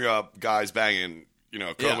funny you bring up guys banging,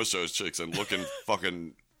 coma shows chicks and looking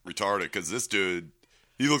fucking retarded because this dude,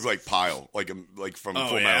 he looks like Pyle, like from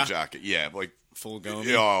Full Metal Jacket. Yeah, like Full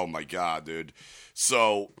Gomi. Oh my god, dude.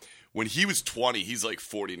 So when he was 20, he's like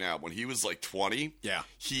 40 now. When he was like 20,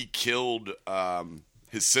 he killed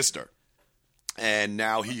his sister, and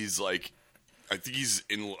now he's like, I think he's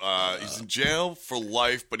in jail for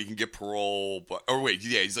life, but he can get parole.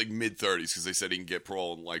 He's like mid-30s because they said he can get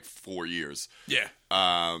parole in like 4 years. Yeah.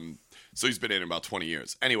 So he's been in about 20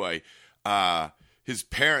 years. Anyway, his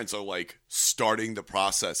parents are like starting the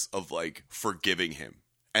process of like forgiving him.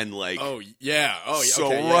 And like, so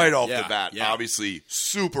right off the bat, obviously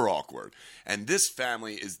super awkward. And this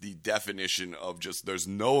family is the definition of just, there's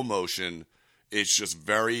no emotion. It's just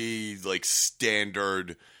very like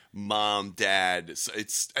standard mom, dad. So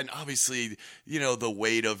and obviously, the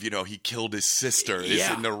weight of, he killed his sister is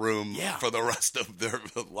in the room for the rest of their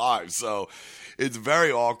lives. So it's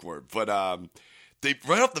very awkward. But they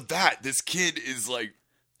right off the bat, this kid is like,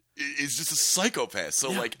 is just a psychopath.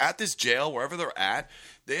 So like at this jail, wherever they're at,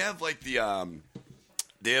 they have like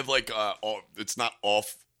it's not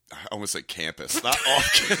off, I want to say campus, not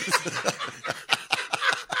off campus.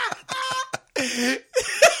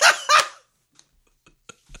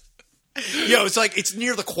 Yo, it's like it's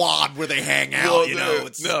near the quad where they hang out.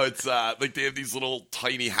 It's like they have these little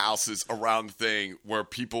tiny houses around the thing where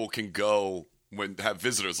people can go when have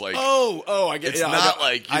visitors. Like, I get. It's not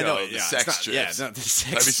like the it's sex not, chicks. Yeah, it's not the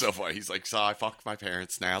sex. That'd be so funny. He's like, so I fucked my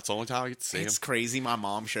parents. Now it's the only time I get to see It's him. crazy. My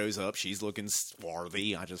mom shows up. She's looking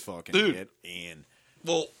swarthy. I just fucking get in.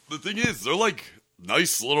 Well, the thing is, they're like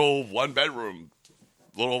nice little 1-bedroom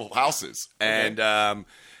little houses, and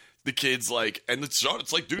the kid's like, and it's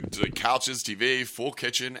like, dude, the couches, TV, full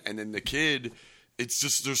kitchen, and then the kid. It's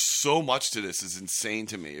just there's so much to this. It's insane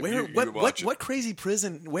to me. What crazy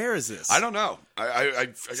prison? Where is this? I don't know.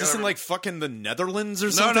 Is this in like fucking the Netherlands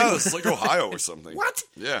or something? No, it's like Ohio or something. What?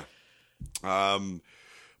 Yeah.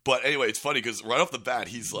 But anyway, it's funny because right off the bat,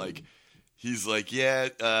 he's like, he's like,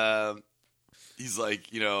 the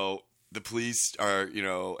police are,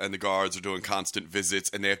 and the guards are doing constant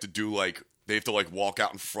visits, and they have to walk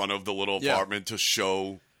out in front of the little apartment to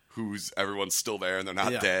show everyone's still there and they're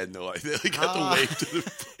not dead, and they have to wave to the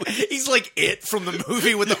police. He's like It from the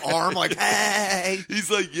movie with the arm, like, hey.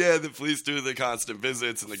 He's like, the police do the constant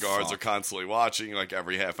visits and the guards are constantly watching like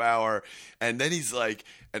every half hour. And then he's like,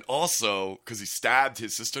 and also because he stabbed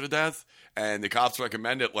his sister to death, and the cops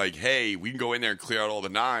recommended like, hey, we can go in there and clear out all the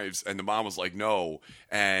knives, and the mom was like, no.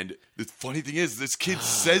 And the funny thing is, this kid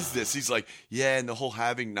says this. He's like, and the whole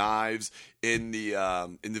having knives in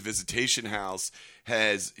the visitation house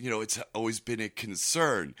has, it's always been a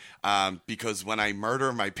concern, because when I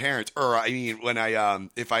murder my parents, when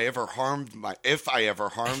if I ever harmed my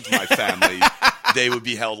family, they would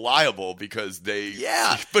be held liable because they.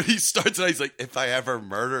 Yeah. But he starts out, he's like, if I ever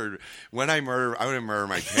murdered, I want to murder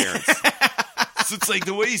my parents. So it's like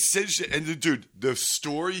the way he says shit, and dude, the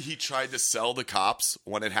story he tried to sell the cops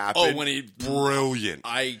when it happened. Brilliant.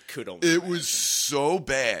 I could only. It was so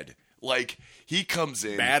bad. Like he comes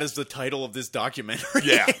in. Bad as the title of this documentary.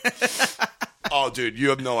 Yeah. Oh, dude, you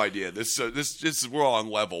have no idea. This we're on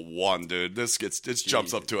level 1, dude. This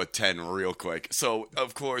jumps up to a 10 real quick. So,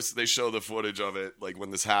 of course, they show the footage of it, like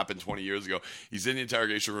when this happened 20 years ago. He's in the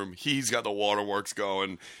interrogation room. He's got the waterworks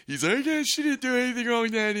going. He's like, she didn't do anything wrong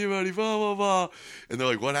to anybody, blah, blah, blah. And they're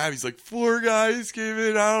like, what happened? He's like, 4 guys came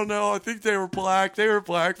in. I don't know. I think they were black. They were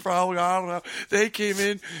black, probably. I don't know. They came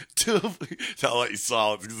in to I'll let you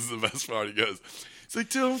saw it because this is the best part. He goes, it's like,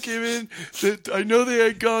 2 of them came in. I know they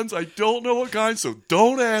had guns. I don't know what kind, so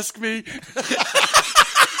don't ask me.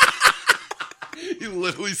 He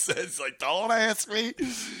literally says, like, don't ask me.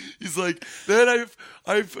 He's like, then I've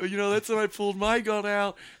that's when I pulled my gun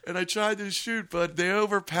out and I tried to shoot, but they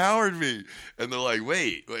overpowered me. And they're like,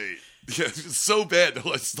 wait. Yeah, it's so bad.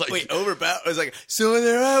 It's like, Wait, overpowered? I was like, so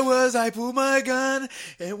there I was, I pulled my gun,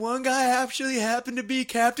 and one guy actually happened to be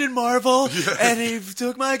Captain Marvel, and he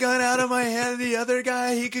took my gun out of my hand, and the other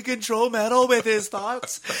guy, he could control metal with his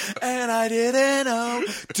thoughts, and I didn't know.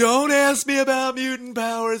 Don't ask me about mutant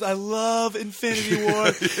powers. I love Infinity War.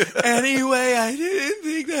 Anyway, I didn't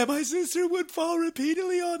think that my sister would fall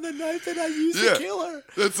repeatedly on the knife that I used to kill her.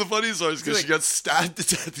 That's the funniest part, because she got stabbed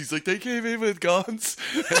to death. He's like, they came in with guns.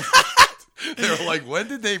 They were like, when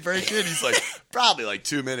did they break in? He's like, probably like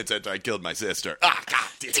 2 minutes after I killed my sister. Ah,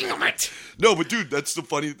 God damn it. No, but dude, that's the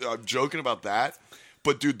funny. I'm joking about that.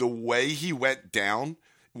 But dude, the way he went down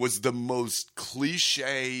was the most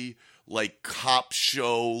cliche, like, cop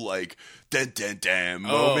show, like, moment.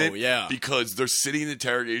 Oh, yeah. Because they're sitting in the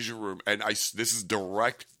interrogation room, and this is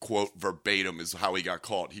direct quote verbatim is how he got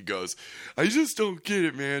caught. He goes, I just don't get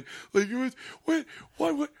it, man. Like,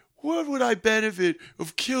 what would I benefit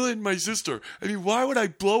of killing my sister? I mean, why would I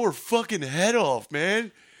blow her fucking head off,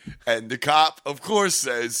 man? And the cop, of course,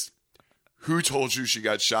 says, who told you she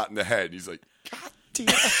got shot in the head? He's like, God damn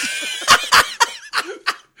it.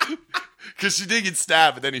 Because she did get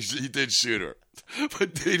stabbed, but then he did shoot her.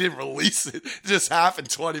 But they didn't release it. It just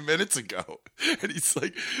happened 20 minutes ago. And he's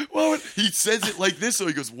like, he says it like this. So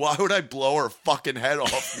he goes, why would I blow her fucking head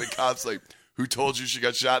off? And the cop's like, who told you she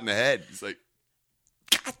got shot in the head? He's like,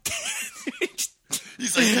 God damn it.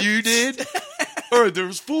 He's like, you did? All right, there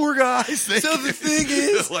was 4 guys. So the thing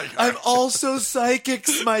is, like, I'm also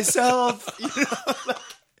psychics myself.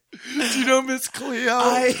 Do you know Miss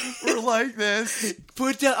Cleo? We're like this.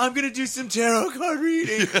 Put down. I'm gonna do some tarot card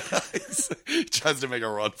reading. Yeah, he tries to make a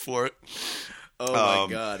run for it. Oh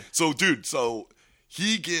my God. So, dude,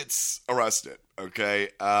 he gets arrested. Okay.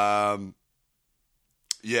 Yeah,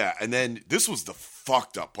 and then this was the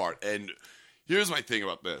fucked up part. And here's my thing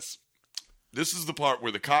about this. This is the part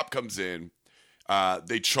where the cop comes in.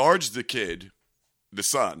 They charge the kid, the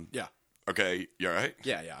son. Yeah. Okay, you all right?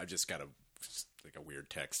 Yeah. I just got a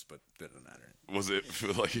weird text, but it doesn't matter. Was it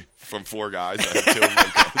like from 4 guys that had killed my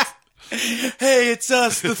guns? Hey, it's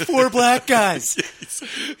us, the 4 black guys. Yes.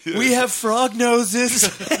 We have frog noses.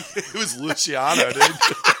 It was Luciano, dude.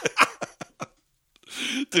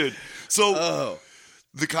 Dude, so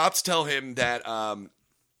the cops tell him that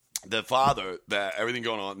the father, that everything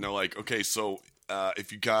going on, and they're like, okay, so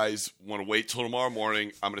if you guys want to wait till tomorrow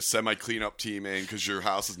morning, I'm going to send my cleanup team in because your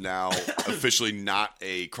house is now officially not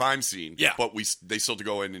a crime scene. Yeah. But they still have to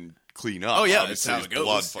go in and clean up. Oh, yeah, obviously, that's how it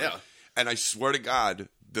goes. Yeah. And I swear to God,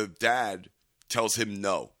 the dad tells him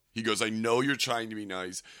no. He goes, I know you're trying to be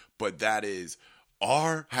nice, but that is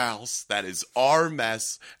our house, that is our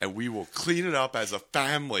mess, and we will clean it up as a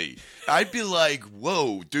family. I'd be like,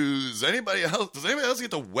 whoa, dude, does anybody else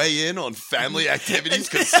get to weigh in on family activities?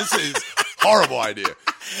 Because this is horrible idea.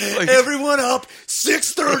 Like, everyone up,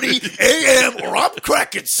 6:30 a.m. or I'm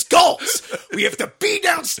cracking skulls. We have to be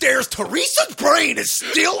downstairs. Teresa's brain is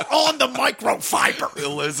still on the microfiber.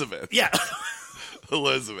 Elizabeth. Yeah.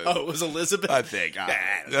 Elizabeth. Oh, it was Elizabeth? I think.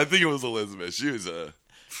 I think it was Elizabeth. She was a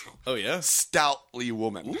stoutly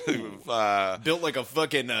woman. Built like a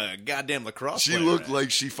fucking goddamn lacrosse She player, looked right?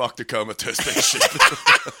 like she fucked a comatose patient.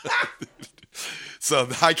 So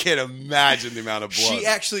I can't imagine the amount of blood. She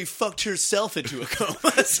actually fucked herself into a coma.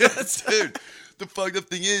 Dude, the fucked up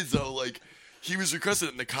thing is, though, like, he was requested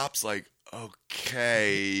and the cop's like,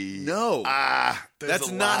 okay. No.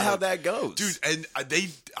 That's not how that goes. Dude, and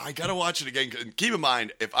I gotta watch it again. And keep in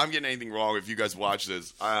mind, if I'm getting anything wrong, if you guys watch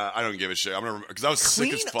this, I don't give a shit. I'm gonna, because I was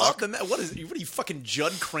sick as fuck. What are you, fucking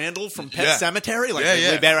Judd Crandall from Pet Cemetery? Like,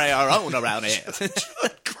 yeah. we bury our own around here.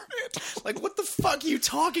 Judd Crandall. Like, what the fuck are you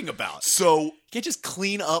talking about? So, you can't just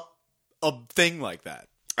clean up a thing like that.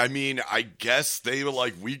 I mean, I guess they were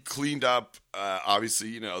like, we cleaned up,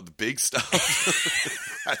 obviously, the big stuff.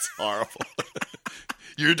 That's horrible.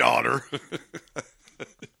 Your daughter.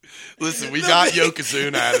 Listen, we got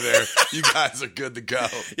Yokozuna out of there. You guys are good to go.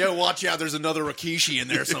 Yeah, watch out. There's another Rikishi in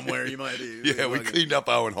there somewhere. You might be. Yeah, we cleaned up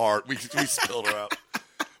Owen Hart. We spilled her out.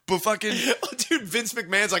 But fucking... Dude, Vince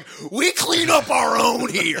McMahon's like, we clean up our own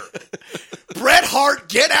here. Bret Hart,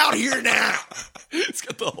 get out here now. It's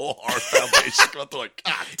got the whole Hart Foundation. They're like,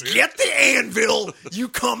 God, dude. Get the anvil. You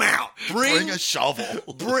come out. Bring a shovel.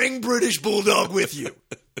 Bring British Bulldog with you.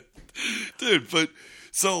 Dude, but...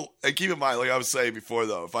 So, and keep in mind, like I was saying before,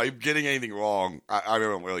 though, if I'm getting anything wrong, I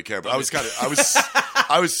don't really care. But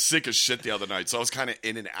I was sick as shit the other night, so I was kind of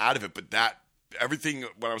in and out of it. But that everything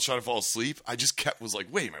when I was trying to fall asleep, I just was like,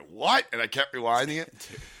 wait a minute, what? And I kept rewinding it.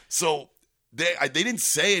 So they didn't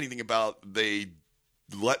say anything about they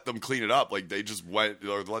let them clean it up. Like they just went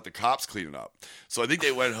or let the cops clean it up. So I think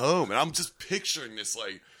they went home, and I'm just picturing this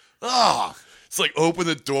like, it's like open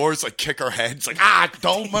the doors, like kick her head. It's like,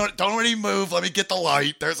 don't really move. Let me get the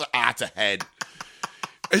light. There's it's a head.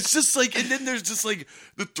 It's just like, and then there's just like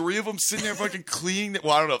the three of them sitting there fucking cleaning.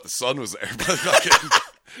 Well, I don't know if the sun was there, but fucking,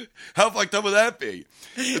 how fucked up would that be?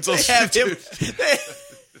 It's all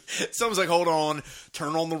someone's like, hold on,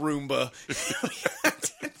 turn on the Roomba.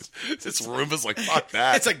 This Roomba's like, fuck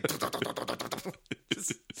that. It's like,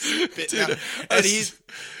 dude, and he's,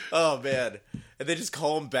 oh man, and they just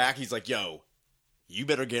call him back. He's like, yo, you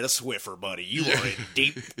better get a Swiffer, buddy. You are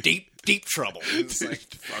in deep trouble. It's like,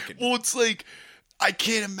 fucking. Well, it's like, I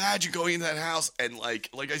can't imagine going into that house and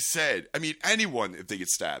like I said, I mean, anyone if they get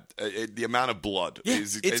stabbed, the amount of blood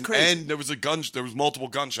is it's crazy. And there was multiple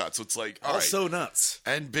gunshots, so it's like, all right, so nuts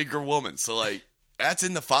and bigger woman, so like that's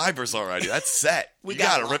in the fibers already. That's set. You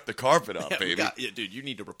gotta rip the carpet up, baby. Dude, you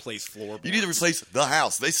need to replace floorboards. You need to replace the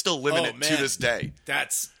house. They still live in it to this day.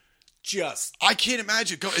 That's just I can't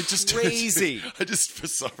imagine. It's just crazy. I just, for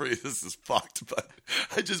some reason, this is fucked, but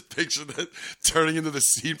I just picture that turning into the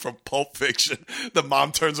scene from Pulp Fiction. The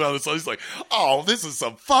mom turns around and he's like, oh, this is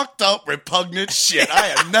some fucked up, repugnant shit. I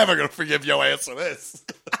am never going to forgive your ass for this.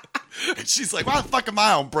 And she's like, why the fuck am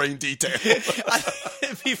I on brain detail?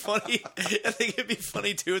 It'd be funny. I think it'd be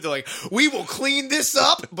funny, too. They're like, we will clean this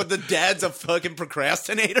up, but the dad's a fucking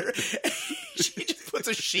procrastinator. She just puts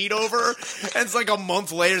a sheet over her, and it's like a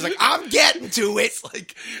month later, it's like, I'm getting to it. It's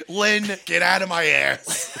like, Lynn, get out of my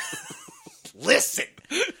ass. Listen,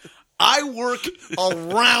 I work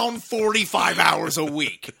around 45 hours a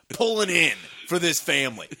week pulling in for this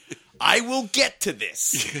family. I will get to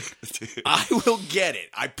this. I will get it.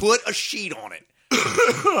 I put a sheet on it.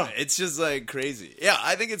 It's just like crazy. Yeah,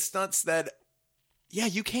 I think it's nuts that,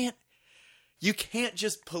 you can't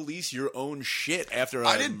just police your own shit after a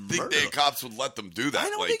I didn't think the cops would let them do that. I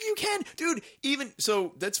don't think you can. Dude, even,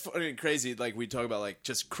 so that's fucking crazy. Like, we talk about, like,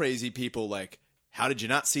 just crazy people, like, how did you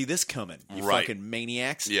not see this coming? You fucking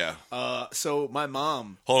maniacs. Yeah. So my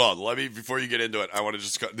mom. Hold on. Before you get into it, I want to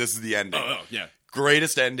just, this is the ending. Oh, yeah.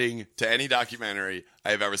 Greatest ending to any documentary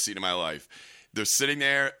I have ever seen in my life. They're sitting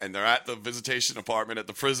there, and they're at the visitation apartment at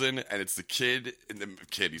the prison, and it's the kid,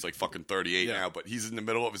 he's like fucking 38 now, but he's in the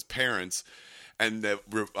middle of his parents, and the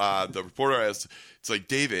reporter asks, it's like,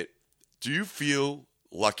 David, do you feel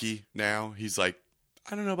lucky now? He's like,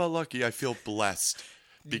 I don't know about lucky, I feel blessed.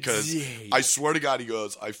 Because I swear to God, he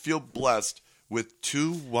goes, I feel blessed with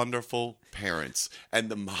two wonderful parents. And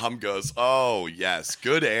the mom goes, oh, yes,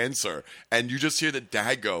 good answer. And you just hear the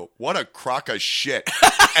dad go, what a crock of shit.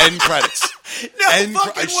 End credits. No fucking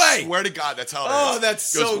way. I swear to God, that's how it is. Oh,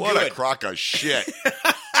 that's goes, so what good. A crock of shit.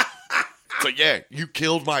 It's like, yeah, you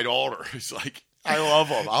killed my daughter. He's like, I love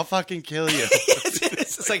him. I'll fucking kill you.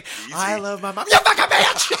 It's like, easy. I love my mom. You fucking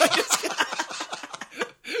bitch.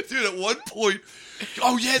 Dude, at one point...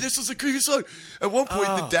 Oh, yeah, this was a creepy song. At one point,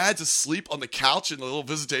 the dad's asleep on the couch in the little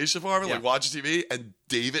visitation apartment, like watching TV, and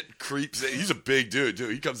David creeps in. He's a big dude, too.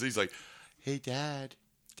 He comes in, he's like, hey, Dad,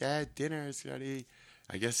 dinner is ready.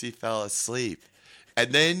 I guess he fell asleep.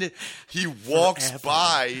 And then he walks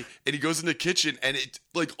by, and he goes in the kitchen, and it,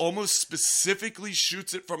 like, almost specifically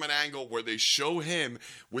shoots it from an angle where they show him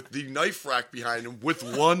with the knife rack behind him with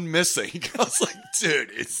one missing. I was like,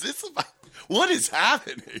 dude, is this about... What is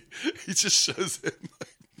happening? He just shows him.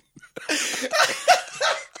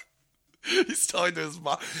 He's talking to his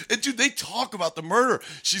mom. And dude, they talk about the murder.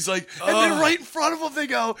 She's like, and then right in front of him they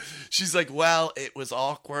go, she's like, well, it was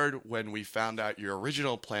awkward when we found out your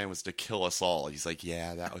original plan was to kill us all. He's like,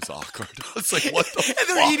 yeah, that was awkward. I was like, what the fuck? And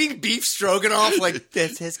they're eating beef stroganoff like,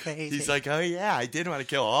 this is crazy. He's like, oh yeah, I did want to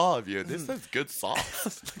kill all of you. This is good sauce. I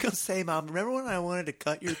was going to say, Mom, remember when I wanted to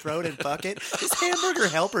cut your throat and fuck it? This hamburger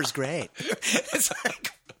helper's great. It's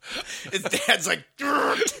like, his dad's like,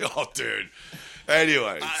 oh, dude.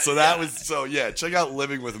 Anyway, so that was check out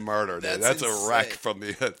Living with Murder. That's a wreck from the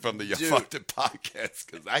You Fucked It podcast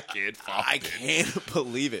because I can't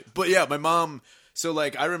believe it. But yeah, my mom. So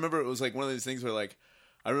like, I remember it was like one of those things where like,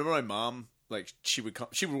 I remember my mom like she would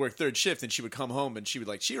work third shift and she would come home and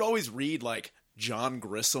she'd always read like John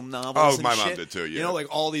Grisham novels. Oh, and my shit. mom did too. Yeah, you know,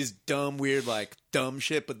 like all these weird dumb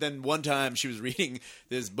shit. But then one time she was reading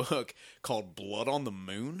this book called Blood on the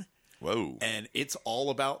Moon. Whoa! And it's all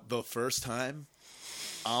about the first time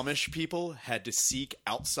Amish people had to seek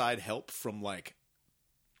outside help from like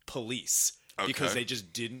police because they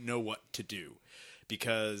just didn't know what to do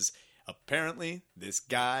because apparently this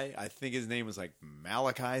guy, I think his name was like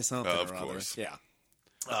Malachi something Of or other. course. Yeah.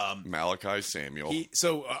 Malachi Samuel. This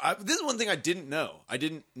is one thing I didn't know. I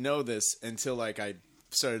didn't know this until like I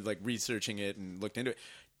started like researching it and looked into it.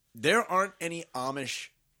 There aren't any Amish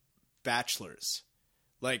bachelors.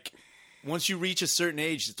 Like once you reach a certain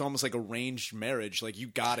age, it's almost like arranged marriage. Like you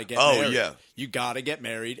gotta get married. Yeah. You gotta get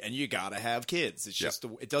married and you gotta have kids. It's just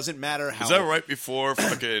it doesn't matter how. Is that right before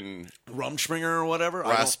fucking Rumspringer or whatever?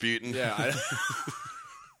 Rasputin? Yeah.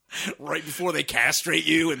 Right before they castrate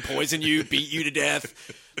you and poison you, beat you to death,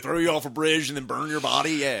 throw you off a bridge, and then burn your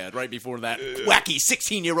body. Yeah, right before that wacky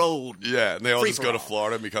 16-year-old. Yeah, and they all just go to free-for-all.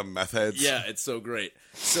 Florida and become meth heads. Yeah, it's so great.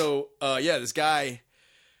 So,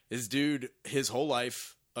 this dude, his whole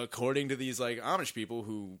life, according to these like Amish people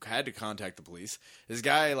who had to contact the police, this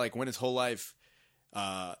guy like went his whole life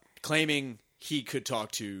claiming he could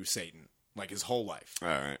talk to Satan, like his whole life. All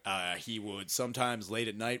right. He would sometimes late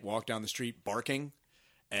at night walk down the street barking.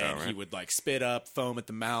 And All right. he would like spit up, foam at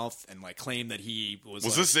the mouth, and like claim that he was.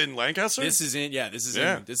 Was like, this in Lancaster? This is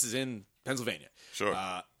in Pennsylvania. Sure.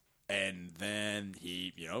 And then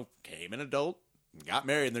he, came an adult, got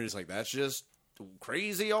married, and they're just like, that's just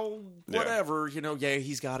crazy old whatever. Yeah,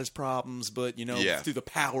 he's got his problems, but through the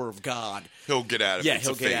power of God, He'll get out of it. yeah, It's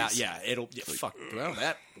he'll a get phase. out. Yeah, it'll fuck. Well,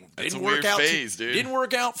 that That's didn't a work weird out. phase, dude. Didn't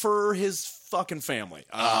work out for his fucking family.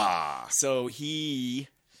 So he.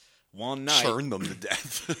 One night, Churn them to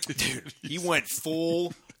death. dude, he went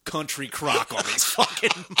full country crock on these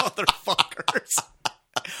fucking motherfuckers.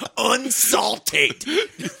 Unsalted.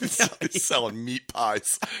 He's selling meat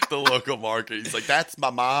pies at the local market. He's like, that's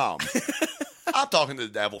my mom. I'm talking to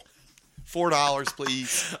the devil. $4,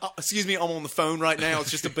 please. Excuse me, I'm on the phone right now. It's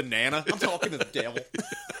just a banana. I'm talking to the devil.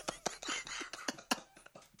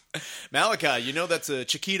 Malachi, that's a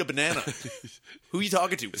Chiquita banana. Who are you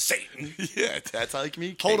talking to? Satan. Yeah, that's how he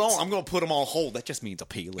communicates. Hold on, I'm going to put him on hold. That just means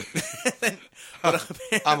appeal it. I'm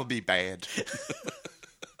going to be bad.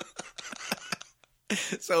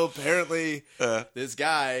 So apparently, this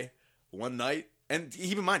guy, one night, and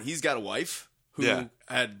keep in mind, he's got a wife who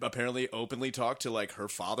had apparently openly talked to like her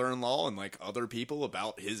father-in-law and like other people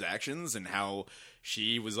about his actions and how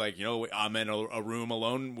she was like, I'm in a room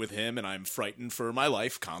alone with him and I'm frightened for my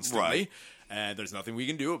life constantly. Right. And there's nothing we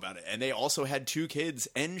can do about it. And they also had 2 kids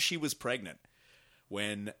and she was pregnant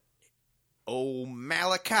when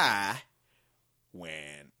Malachi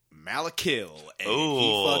went Malakill and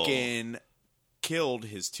he fucking killed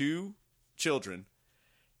his 2 children,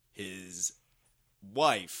 his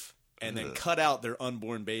wife, and then cut out their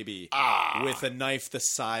unborn baby with a knife the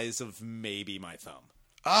size of maybe my thumb.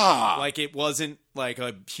 Like it wasn't like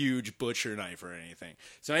a huge butcher knife or anything.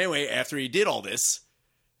 So anyway, after he did all this,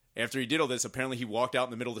 apparently he walked out in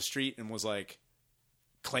the middle of the street and was like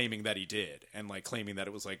claiming that he did and like claiming that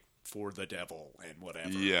it was like for the devil and whatever.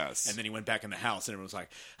 Yes. And then he went back in the house and everyone was like,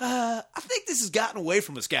 I think this has gotten away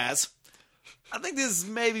from us, guys. I think this is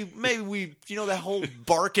maybe we, that whole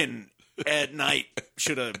barking at night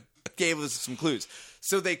should have gave us some clues.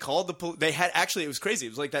 So they called the police. They had it was crazy. It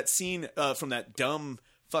was like that scene from that dumb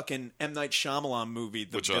fucking M. Night Shyamalan movie,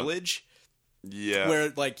 The Village. Yeah. Where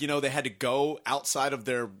they had to go outside of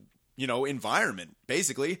their, environment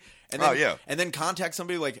basically. And then, and then contact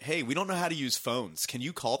somebody like, hey, we don't know how to use phones. Can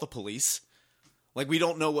you call the police? Like, we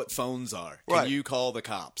don't know what phones are. Can you call the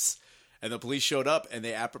cops? And the police showed up and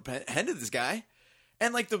they apprehended this guy.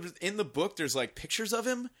 And like in the book, there's like pictures of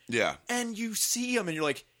him. Yeah. And you see him and you're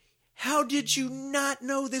like, how did you not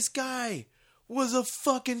know this guy was a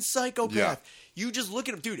fucking psychopath? Yeah. You just look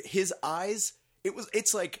at him, dude. His eyes,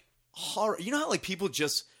 it's like horror. You know how like people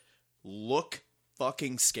just look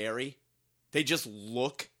fucking scary? They just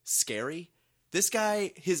look scary. This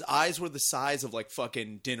guy, his eyes were the size of like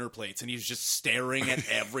fucking dinner plates, and he was just staring at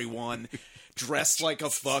everyone, dressed like a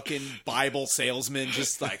fucking Bible salesman,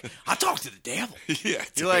 just like, I talk to the devil. Yeah,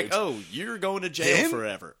 you're like, oh, you're going to jail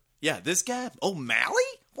forever. Yeah, this guy, O'Malley?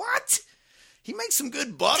 What? He makes some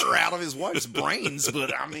good butter out of his wife's brains,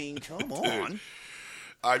 but I mean, come on.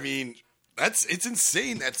 I mean, it's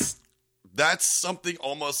insane. That's something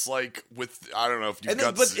almost like with, I don't know if you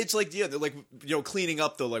got... But it's like, they're like, cleaning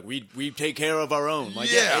up though, like we take care of our own. Like,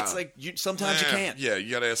 it's like, sometimes you can't. Yeah,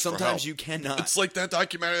 you gotta ask sometimes for help. you cannot. It's like that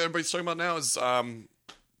documentary everybody's talking about now is,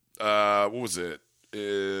 what was it?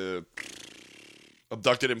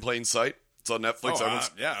 Abducted in Plain Sight. It's on Netflix.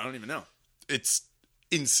 I don't even know. It's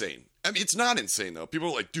insane. I mean, it's not insane, though. People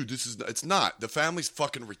are like, dude, it's not. The family's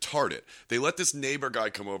fucking retarded. They let this neighbor guy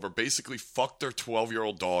come over, basically fuck their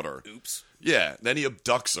 12-year-old daughter. Oops. Yeah, then he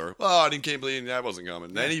abducts her. Oh, I can't believe that wasn't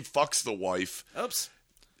coming. Then he fucks the wife. Oops.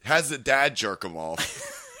 Has the dad jerk him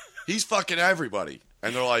off. He's fucking everybody.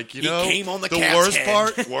 And they're like, you He know, came on the worst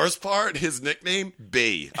cat's worst part, his nickname,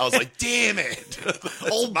 B. I was like, damn it.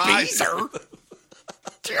 Old Beezer.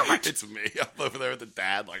 Damn it. It's me. I'm over there with the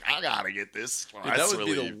dad, like, I gotta get this. Dude, that would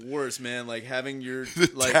be the worst, man. Like having your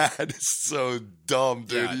dad is so dumb,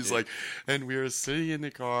 dude. Yeah, He's dude. like, and we were sitting in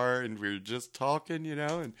the car and we were just talking, you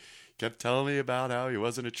know, and kept telling me about how he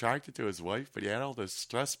wasn't attracted to his wife, but he had all this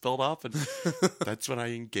stress built up, and that's when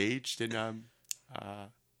I engaged in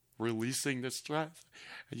releasing the stress.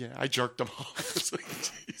 And yeah, I jerked him off. I was like,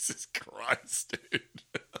 Jesus Christ, dude.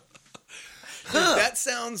 that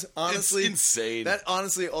sounds honestly It's insane. That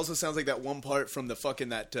honestly also sounds like that one part from the fucking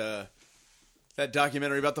that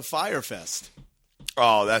documentary about the Fyre Fest.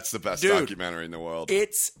 Oh, that's the best Dude, documentary in the world.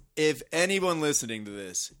 It's, if anyone listening to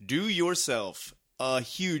this, do yourself a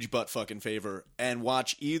huge butt fucking favor and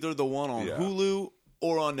watch either the one on Hulu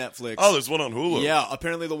or on Netflix. Oh, there's one on Hulu. Yeah,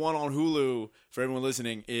 apparently the one on Hulu, for everyone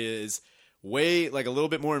listening, is way, like, a little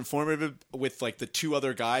bit more informative with, like, the two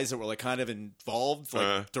other guys that were, like, kind of involved,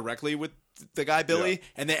 like, directly with the guy Billy. Yeah.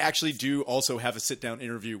 And they actually do also have a sit-down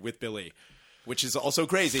interview with Billy, which is also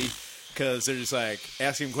crazy because they're just, like,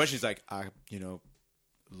 asking him questions like, I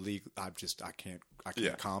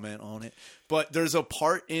can't comment on it. But there's a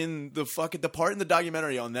part in the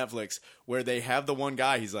documentary on Netflix where they have the one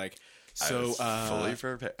guy, he's like, so fully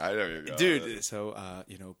for I don't even know. dude, so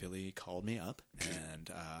Billy called me up,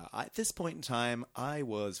 and at this point in time, I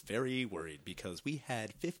was very worried because we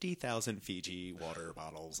had 50,000 Fiji water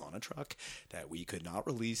bottles on a truck that we could not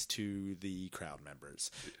release to the crowd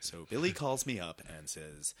members. So Billy calls me up and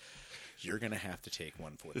says, "You're gonna have to take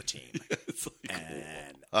one for the team." It's like,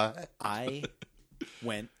 And I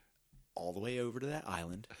went all the way over to that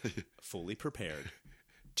island, fully prepared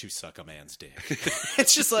to suck a man's dick.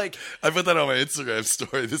 It's just like, I put that on my Instagram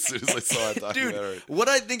story as soon as I saw that documentary. dude, what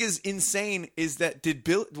I think is insane is that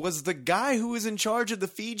was the guy who was in charge of the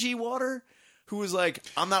Fiji water who was like,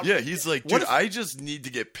 I'm not. Yeah, he's like, dude, I just need to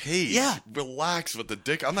get paid. Yeah. Relax with the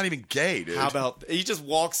dick. I'm not even gay, dude. How about he just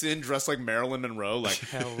walks in dressed like Marilyn Monroe, like,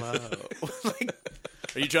 hello. Like,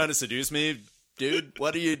 are you trying to seduce me, dude?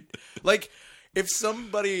 What are you like? If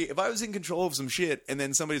I was in control of some shit and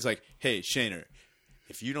then somebody's like, hey, Shaner,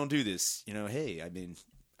 if you don't do this, hey, I mean,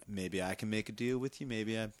 maybe I can make a deal with you.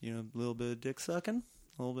 Maybe a little bit of dick sucking,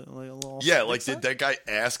 a little bit like a little. Yeah, like did that guy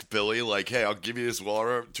ask Billy, like, hey, I'll give you this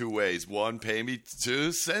water two ways. One, pay me.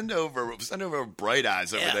 Two, send over Bright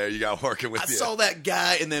Eyes over there. You got working with I you. saw that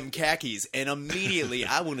guy in them khakis, and immediately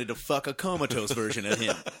I wanted to fuck a comatose version of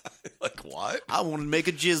him. Like what? I wanted to make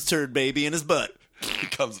a jizz turd baby in his butt. He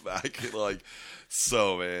comes back like,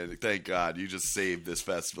 so man, thank God you just saved this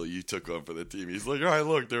festival. You took one for the team. He's like, all right,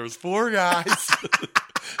 look, there was 4 guys.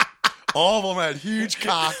 All of them had huge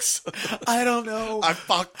cocks. I don't know. I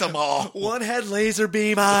fucked them all. One had laser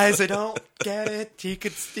beam eyes. I don't get it. He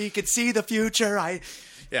could see the future.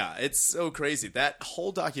 Yeah, it's so crazy. That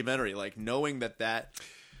whole documentary, like knowing that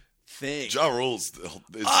thing. Ja Rule's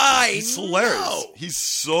he's hilarious. know. He's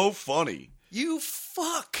so funny. You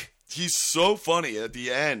fuck. He's so funny at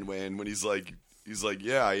the end when he's like,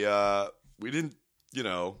 yeah, we didn't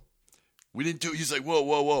do. He's like,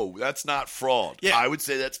 whoa, that's not fraud. Yeah. I would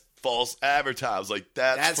say that's false advertising. Like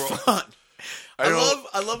that's fraud. fun.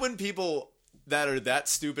 I love when people that are that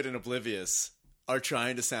stupid and oblivious are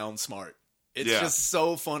trying to sound smart. It's just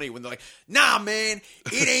so funny when they're like, nah, man,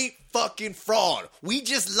 it ain't fucking fraud. We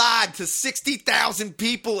just lied to 60,000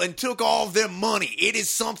 people and took all their money. It is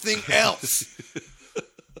something else.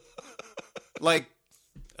 Like,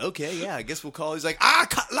 okay, yeah, I guess we'll call. He's like,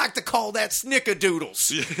 like to call that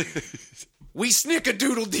snickerdoodles. We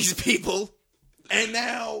snickerdoodled these people, and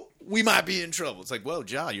now we might be in trouble. It's like, whoa,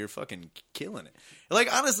 Ja, you're fucking killing it.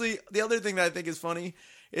 Like, honestly, the other thing that I think is funny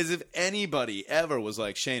is if anybody ever was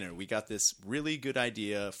like, Shaner, we got this really good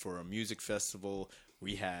idea for a music festival.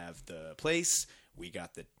 We have the place. We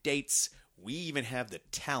got the dates. We even have the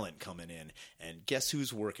talent coming in. And guess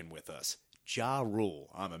who's working with us? Ja Rule.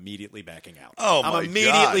 I'm immediately backing out. Oh, I'm my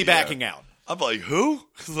immediately God, backing out. I'm like, who?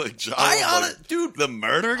 Like Ja Rule, Dude, the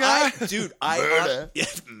murder guy? Murder.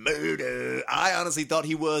 Murder. I honestly thought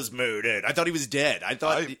he was murdered. I thought he was dead.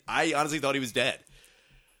 I honestly thought he was dead.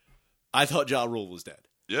 I thought Ja Rule was dead.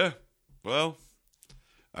 Yeah. Well,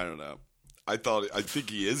 I don't know. I think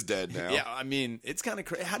he is dead now. Yeah, I mean, it's kind of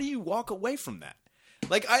crazy. How do you walk away from that?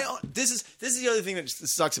 Like, this is the other thing that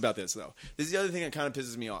sucks about this, though. This is the other thing that kind of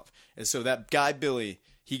pisses me off. And so that guy, Billy,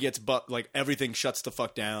 he gets everything shuts the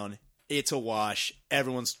fuck down. It's a wash.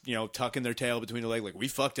 Everyone's, tucking their tail between their legs. Like, we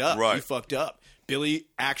fucked up. Right. We fucked up. Billy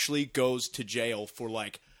actually goes to jail for,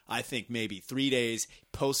 I think maybe 3 days.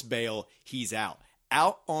 Post bail, he's out.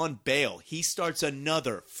 out on bail. He starts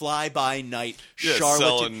another fly-by-night Yeah,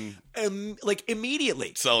 charlatan, like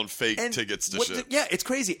immediately. Selling fake And tickets to what shit. yeah, it's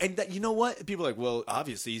crazy. And that, you know what? People are like, well,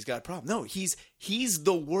 obviously he's got a problem. No, he's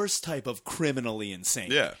the worst type of criminally insane.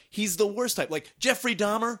 Yeah. He's the worst type. Like Jeffrey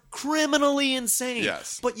Dahmer, criminally insane.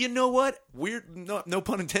 Yes. But you know what? Weird, no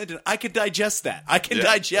pun intended. I could digest that. I can Yeah.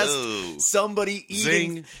 digest Ooh. somebody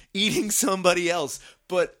eating somebody else.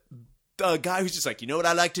 But a guy who's just like, you know what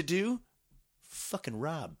I like to do? Fucking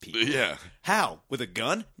rob people. Yeah. How? With a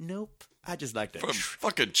gun? Nope. I just like to. For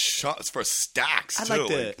fucking shots, for stacks, I too.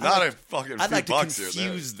 like to. Like, not a fucking I'd few like to bucks here.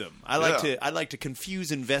 confuse them. I like to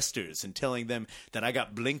confuse investors and telling them that I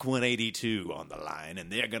got Blink 182 on the line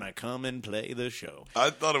and they're gonna come and play the show. I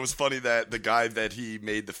thought it was funny that the guy that he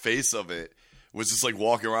made the face of it was just like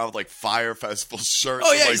walking around with like Fire Festival shirts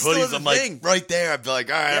Oh, yeah, and he's like still hoodies. in I'm the like, thing. right there. I'd be like,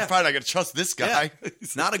 all right, Yeah. I'm probably not gonna trust this guy. Yeah.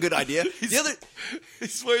 It's not a good idea. The other.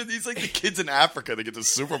 He's wearing these like the kids in Africa that get the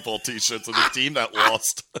Super Bowl T-shirts of the team that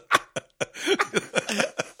lost.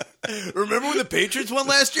 Remember when the Patriots won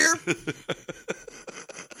last year?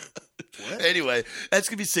 Anyway, that's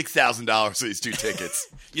gonna be $6,000 for these 2 tickets.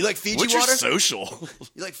 You like Fiji What's water? your social?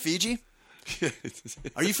 You like Fiji?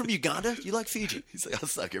 Are you from Uganda? You like Fiji? He's like, I'll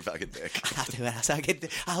suck your fucking dick. I'll do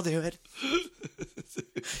it. I'll do it.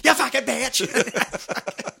 You fucking bitch.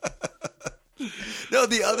 No,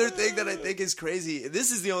 the other thing that I think is crazy.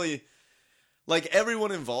 This is the only, like,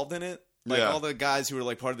 everyone involved in it. Like Yeah. all the guys who are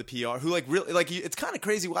like part of the PR, who like really like it's kind of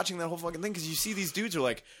crazy watching that whole fucking thing because you see these dudes are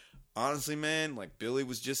like, honestly, man, like Billy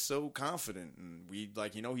was just so confident, and we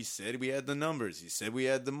like, you know, he said we had the numbers, he said we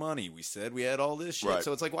had the money, we said we had all this shit. Right.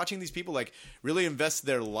 So it's like watching these people like really invest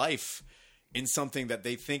their life in something that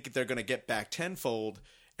they think they're going to get back tenfold,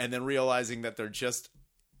 and then realizing that they're just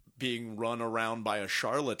being run around by a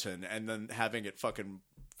charlatan, and then having it fucking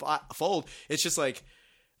fold. It's just like.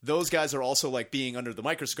 Those guys are also like being under the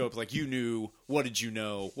microscope. Like, you knew, what did you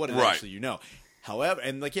know? What did Right. actually you know? However,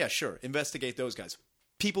 and like, yeah, sure, investigate those guys.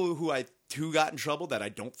 People who got in trouble that I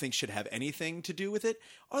don't think should have anything to do with it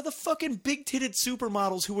are the fucking big-titted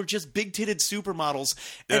supermodels who were just big-titted supermodels,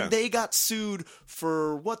 and Yeah. they got sued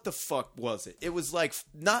for what the fuck was it? It was like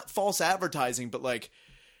not false advertising, but like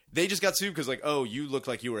they just got sued because like, oh, you look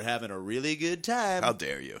like you were having a really good time. How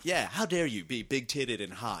dare you? Yeah, how dare you be big-titted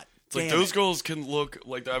and hot? It's like Damn those it. girls can look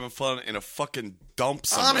like they're having fun in a fucking dump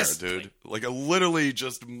somewhere, Honestly. dude. Like literally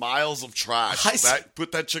just miles of trash. I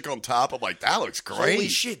Put that chick on top. I'm like, that looks great. Holy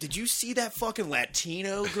shit, did you see that fucking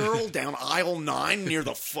Latino girl down aisle 9 near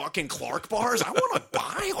the fucking Clark bars? I want to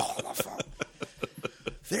buy all of them.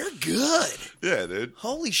 They're good. Yeah, dude.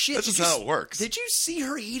 Holy shit. That's Did just you how it works. Did you see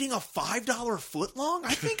her eating a $5 footlong?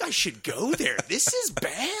 I think I should go there. This is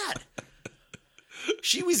bad.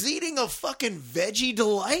 She was eating a fucking veggie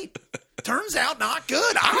delight. Turns out not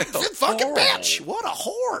good. I'm a fucking bitch. What a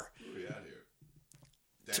whore. Where we at here?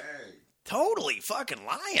 Dang. Totally fucking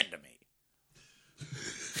lying to me.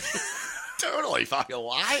 Totally fucking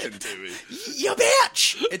lying to me. You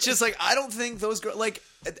bitch. It's just like, I don't think those girls like,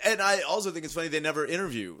 and I also think it's funny they never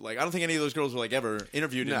interview. Like, I don't think any of those girls were like ever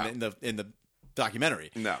interviewed No. in the documentary.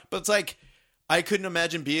 No. But it's like, I couldn't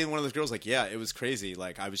imagine being one of those girls like, yeah, it was crazy.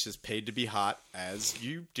 Like, I was just paid to be hot, as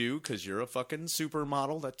you do, because you're a fucking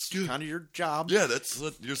supermodel. That's kind of your job. Yeah, that's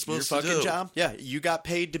what you're Your supposed to fucking do. job. Yeah, you got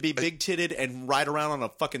paid to be big-titted and ride around on a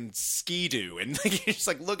fucking ski-doo. And you're just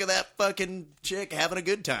like, look at that fucking chick having a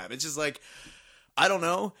good time. It's just like, I don't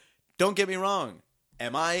know. Don't get me wrong.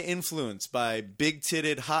 Am I influenced by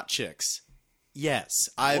big-titted hot chicks? Yes.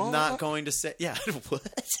 I'm not going to say... Yeah. What?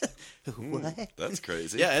 What? That's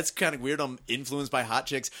crazy. Yeah, it's kind of weird. I'm influenced by hot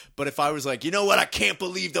chicks. But if I was like, you know what? I can't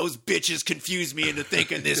believe those bitches confused me into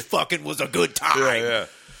thinking this fucking was a good time. Yeah.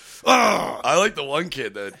 I like the one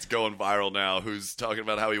kid that's going viral now who's talking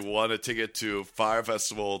about how he won a ticket to Fire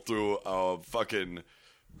Festival through a fucking,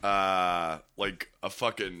 like a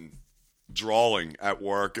fucking drawing at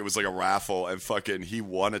work. It was like a raffle, and fucking he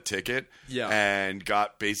won a ticket. Yeah. And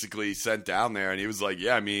got basically sent down there, and he was like,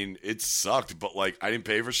 yeah, I mean, it sucked, but like I didn't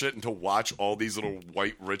pay for shit, and to watch all these little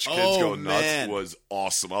white rich kids Oh, go nuts man. was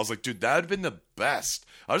awesome. I was like, dude, that would have been the best.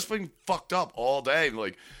 I was being fucked up all day.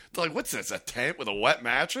 Like, they're like, what's this, a tent with a wet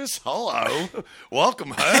mattress? Hello.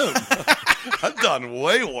 Welcome home. I've done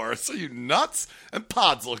way worse. Are you nuts? And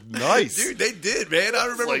pods look nice. Dude, they did, man. I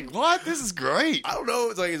It's remember... like, what? This is great. I don't know.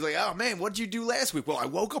 It's like, oh man, what did you do last week? Well, I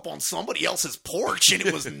woke up on somebody else's porch and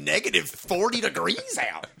it was negative 40 degrees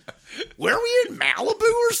out. Where are we in Malibu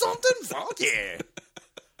or something? Fuck yeah.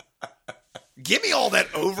 Give me all that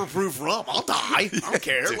overproof rum. I'll die. I don't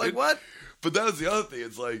care. Dude. Like, what? But that was the other thing.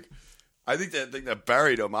 It's like, I think that thing that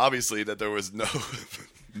buried him, obviously, that there was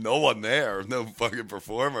no one there, no fucking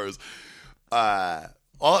performers.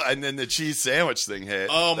 And then the cheese sandwich thing hit.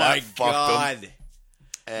 Oh That my fucked God. them.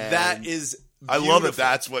 And That is I beautiful. love that.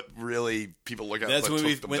 That's what really people look at. That's what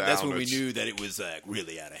when took them that's down. when we It's- knew that it was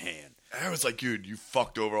really out of hand. I was like, dude, you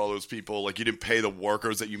fucked over all those people. Like, you didn't pay the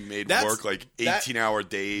workers that you made work like 18-hour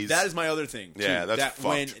days. That is my other thing. Too. Yeah, that's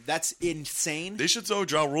fucked. That's insane. They should throw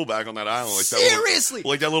Ja Rule back on that island. Like Seriously?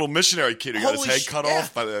 Like that little missionary kid who got his Holy head sh- cut yeah.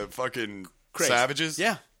 off by the fucking Crazy. savages.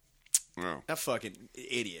 Yeah, Oh. that fucking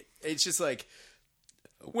idiot. It's just like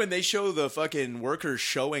when they show the fucking workers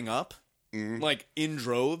showing up, like in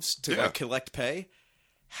droves to Yeah. like, collect pay.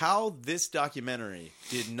 How this documentary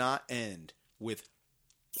did not end with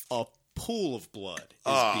a pool of blood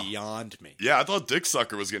is beyond me. Yeah, I thought Dick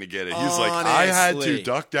Sucker was going to get it. He's like, I had to Honestly.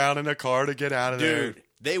 duck down in a car to get out of there. Dude,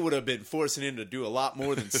 they would have been forcing him to do a lot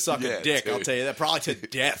more than suck Yeah, a dick. I'll dude. tell you that. Probably to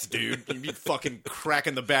death, dude. You'd be fucking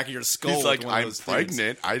cracking the back of your skull. He's with like, one of I'm those things.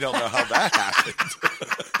 pregnant. I don't know how that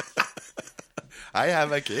happened. I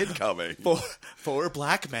have a kid coming. Four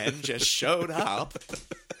black men just showed up,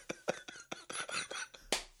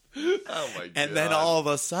 Oh my god! and then all of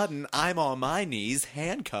a sudden, I'm on my knees,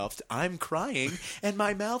 handcuffed. I'm crying, and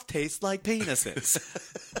my mouth tastes like penises.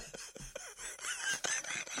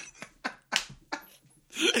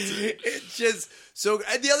 It's just so.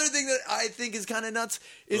 And the other thing that I think is kind of nuts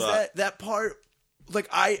is What? that part. Like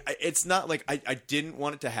it's not like I didn't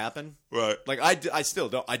want it to happen. Right. Like I still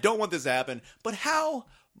don't. I don't want this to happen. But how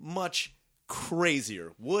much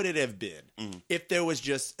crazier would it have been if there was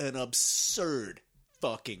just an absurd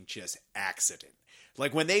fucking just accident?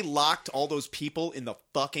 Like when they locked all those people in the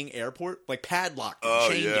fucking airport, like padlocked them,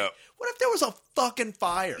 chained yeah. it. What if there was a fucking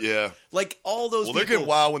fire? Yeah. Like all those Well, they're people. getting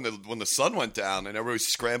wild when the sun went down and everybody was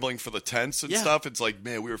scrambling for the tents and Yeah. stuff. It's like,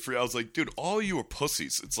 man, we were free. I was like, dude, all of you are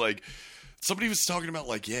pussies. It's like somebody was talking about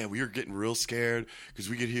like, yeah, we were getting real scared because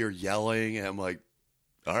we could hear yelling, and I'm like,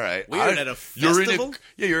 all right, We were at a festival?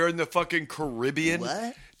 You're in the fucking Caribbean.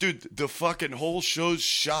 What? Dude, the fucking whole show's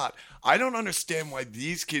shot. I don't understand why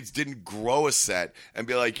these kids didn't grow a set and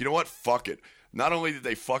be like, you know what? Fuck it. Not only did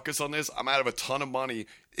they fuck us on this, I'm out of a ton of money.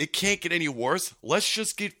 It can't get any worse. Let's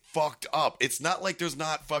just get fucked up. It's not like there's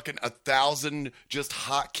not fucking 1,000 just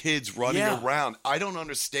hot kids running Yeah. around. I don't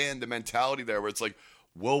understand the mentality there where it's like,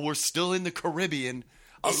 well, we're still in the Caribbean.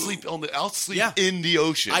 I'll sleep Yeah. in the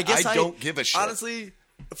ocean. I guess I don't give a shit. Honestly,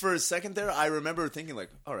 for a second there, I remember thinking like,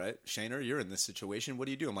 all right, Shaner, you're in this situation. What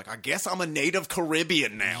do you do? I'm like, I guess I'm a native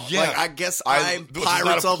Caribbean now. Yeah. Like, I guess I'm was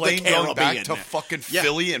Pirates that a of the plane Caribbean. going back to now. fucking Yeah.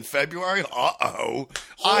 Philly in February? Uh-oh.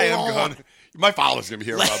 I am on. going... My father's going to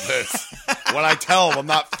hear about this. When I tell him I'm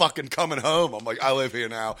not fucking coming home, I'm like, I live here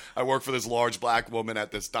now. I work for this large black woman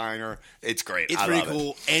at this diner. It's great. It's I pretty love it.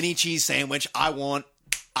 cool. Any cheese sandwich I want,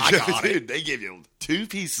 I got Dude, it. they give you 2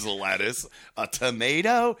 pieces of lettuce, a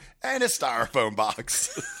tomato, and a styrofoam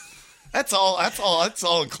box. That's all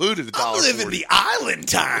included at I'm living $1.40. the island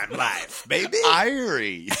time life, baby.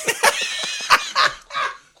 Irie.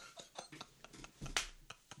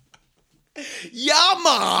 Yeah,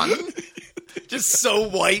 man. Just so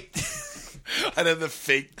white. And then the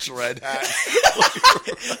fake dread hat.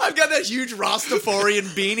 I've got that huge Rastafarian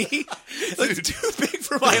beanie. It's too big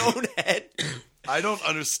for my own head. I don't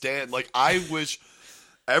understand. Like, I wish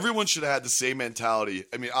everyone should have had the same mentality.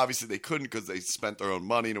 I mean, obviously they couldn't because they spent their own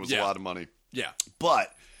money and it was Yeah. a lot of money. Yeah.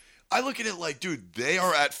 But I look at it like, dude, they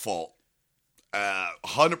are at fault.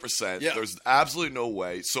 100%. Yeah. There's absolutely no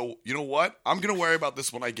way. So, you know what? I'm going to worry about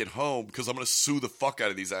this when I get home because I'm going to sue the fuck out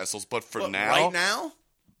of these assholes. But for But now, right now,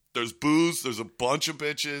 there's booze. There's a bunch of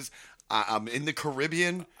bitches. I'm in the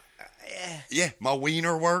Caribbean. Yeah, my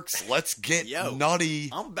wiener works. Let's get Yo. nutty.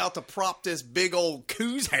 I'm about to prop this big old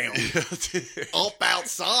coos hound up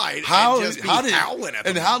outside and just be howling at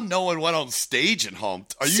and them. how no one went on stage and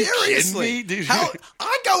humped? Are you Seriously, kidding me, dude? How,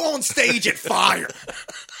 I go on stage at fire.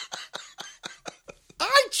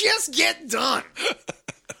 I just get done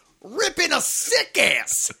ripping a sick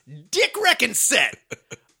ass dick wrecking set.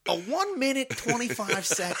 A 1 minute 25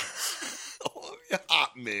 seconds.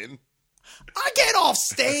 Hot man. I get off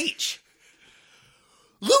stage.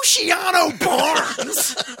 Luciano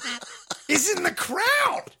Barnes is in the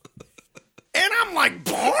crowd. And I'm like,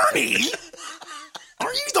 Barney?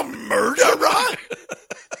 Are you the murderer?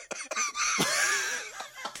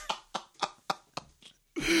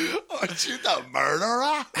 Aren't you the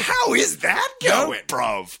murderer? How is that going?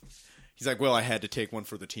 Bro. He's like, well, I had to take one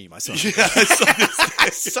for the team. I sucked, Yeah, I saw this. I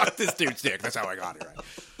sucked this dude's dick. That's how I got it right.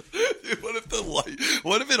 Dude, what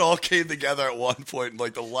if it all came together at one point and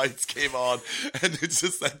like the lights came on and it's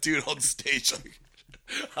just that dude on stage like,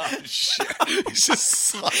 oh shit. He's just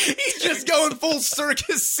sucking. He's just going full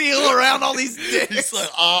circus seal around all these dicks. He's like,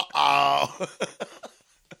 oh.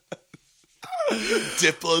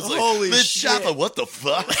 Diplo's like, Holy Miss shit. Chopper, what the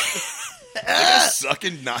fuck? That guy's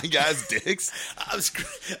sucking 9 guys' dicks.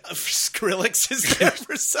 Skrillex is there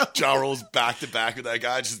for some. Ja Rule's back to back with that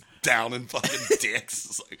guy, just downing fucking dicks.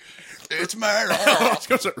 It's like, it's murder.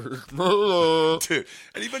 Dude,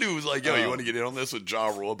 anybody who was like, yo, you want to get in on this with Ja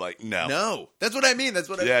Rule? I'm like, no. No, that's what I mean. That's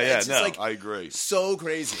what I mean. Yeah, It's just no, like, I agree. so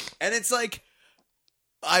crazy. And it's like,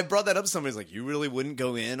 I brought that up to somebody's like, you really wouldn't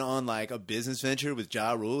go in on like a business venture with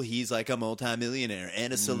Ja Rule? He's like a multimillionaire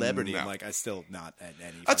and a celebrity. No. I'm like, I still not at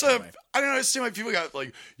any. That's fucking why way. I don't understand why people got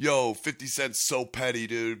like, yo, 50 Cent's so petty,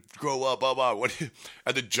 dude. Grow up, blah, blah. What,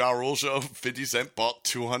 at the Ja Rule show, 50 Cent bought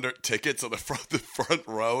 200 tickets on the front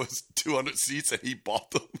row is 200 seats, and he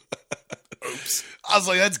bought them. Oops. I was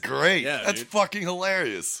like, that's great. Yeah, that's dude. fucking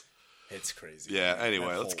hilarious. It's crazy. Yeah, man. anyway,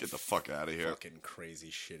 That let's whole get the fuck out of here. Fucking crazy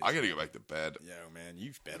shit. I gotta go back to bed. Yo, man,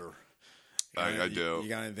 you've better. I do. You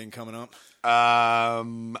got anything coming up?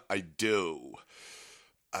 I do.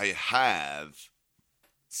 I have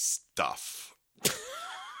stuff.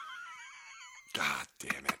 God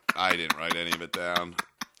damn it. I didn't write any of it down.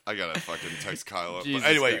 I gotta fucking text Kyle up. Jesus But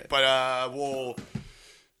anyway, Christ. but we'll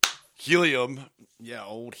Helium. Yeah,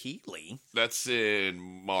 old Healy. That's in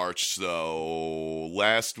March, though.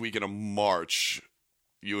 Last weekend of March,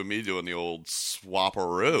 you and me doing the old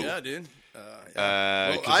swapperoo. Yeah, dude.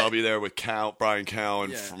 Because I'll be there with Brian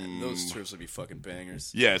Cowan from those trips will be fucking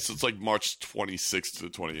bangers. Yeah, so it's like March 26th to the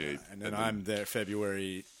 28th. And then I'm there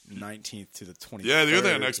February 19th to the 23rd. Yeah, you're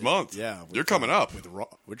there next month. Yeah. You're coming up.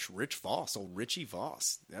 With Rich Voss, old Richie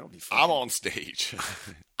Voss. That'll be fun. I'm on stage.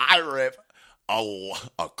 I rip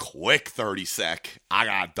a quick 30 sec. I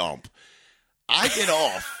got dump. I get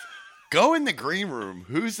off. Go in the green room.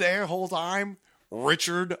 Who's there whole time?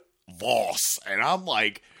 Richard Voss. And I'm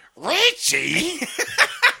like, Richie?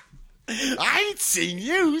 I ain't seen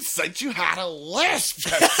you since you had a lisp.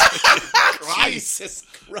 Jesus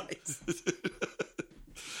Christ.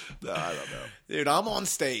 No, I don't know. Dude, I'm on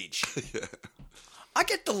stage. Yeah. I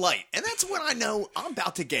get the light, and that's when I know I'm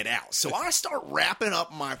about to get out. So I start wrapping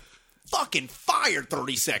up my fucking fire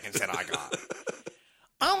 30 seconds that I got.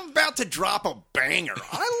 I'm about to drop a banger.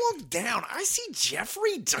 I look down. I see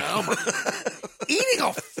Jeffrey Dahmer eating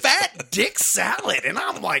a fat dick salad. And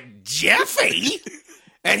I'm like, Jeffy?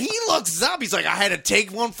 And he looks up. He's like, I had to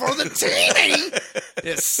take one for the team.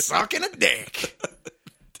 Just sucking a dick.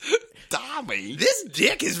 Tommy. This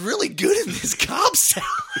dick is really good in this Cobb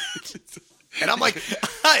salad. And I'm like,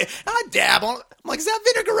 I dab on it. I'm like, is that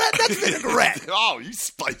vinaigrette? That's vinaigrette. Oh, you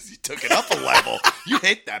spicy. You took it up a level. You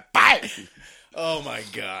hit that bang. Oh, my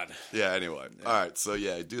God. Yeah, anyway. All right, so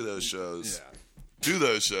yeah, do those shows. Yeah. Do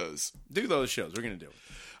those shows. Do those shows. We're going to do it.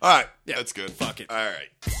 All right, Yeah, that's good. fuck it. All right.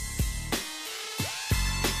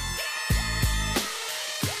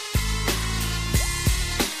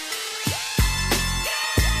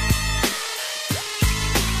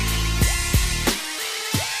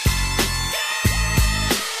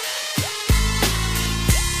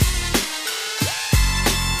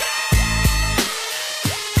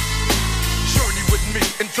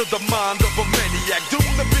 To the mind of a maniac,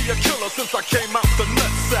 doomed to be a killer since I came out the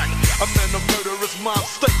nutsack. I'm in a murderous mind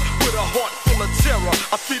state with a heart full of terror.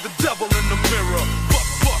 I see the devil in the mirror.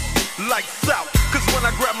 Fuck, lights out. Cause when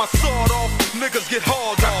I grab my sword off, niggas get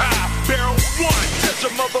hauled off. Barrel 1, touch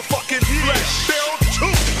your motherfucking flesh. Barrel 2,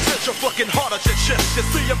 touch your fucking heart at your chest. You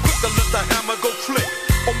see, I'm quick to let the hammer go click.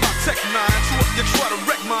 On my Tech 9, so if you try to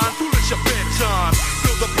wreck mine, foolish your bedtime.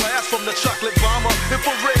 Feel the blast from the chocolate bomber.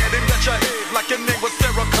 Infrared, aim at your head like your name was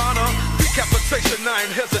Sarah Connor. Decapitation, I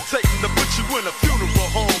ain't hesitating to put you in a funeral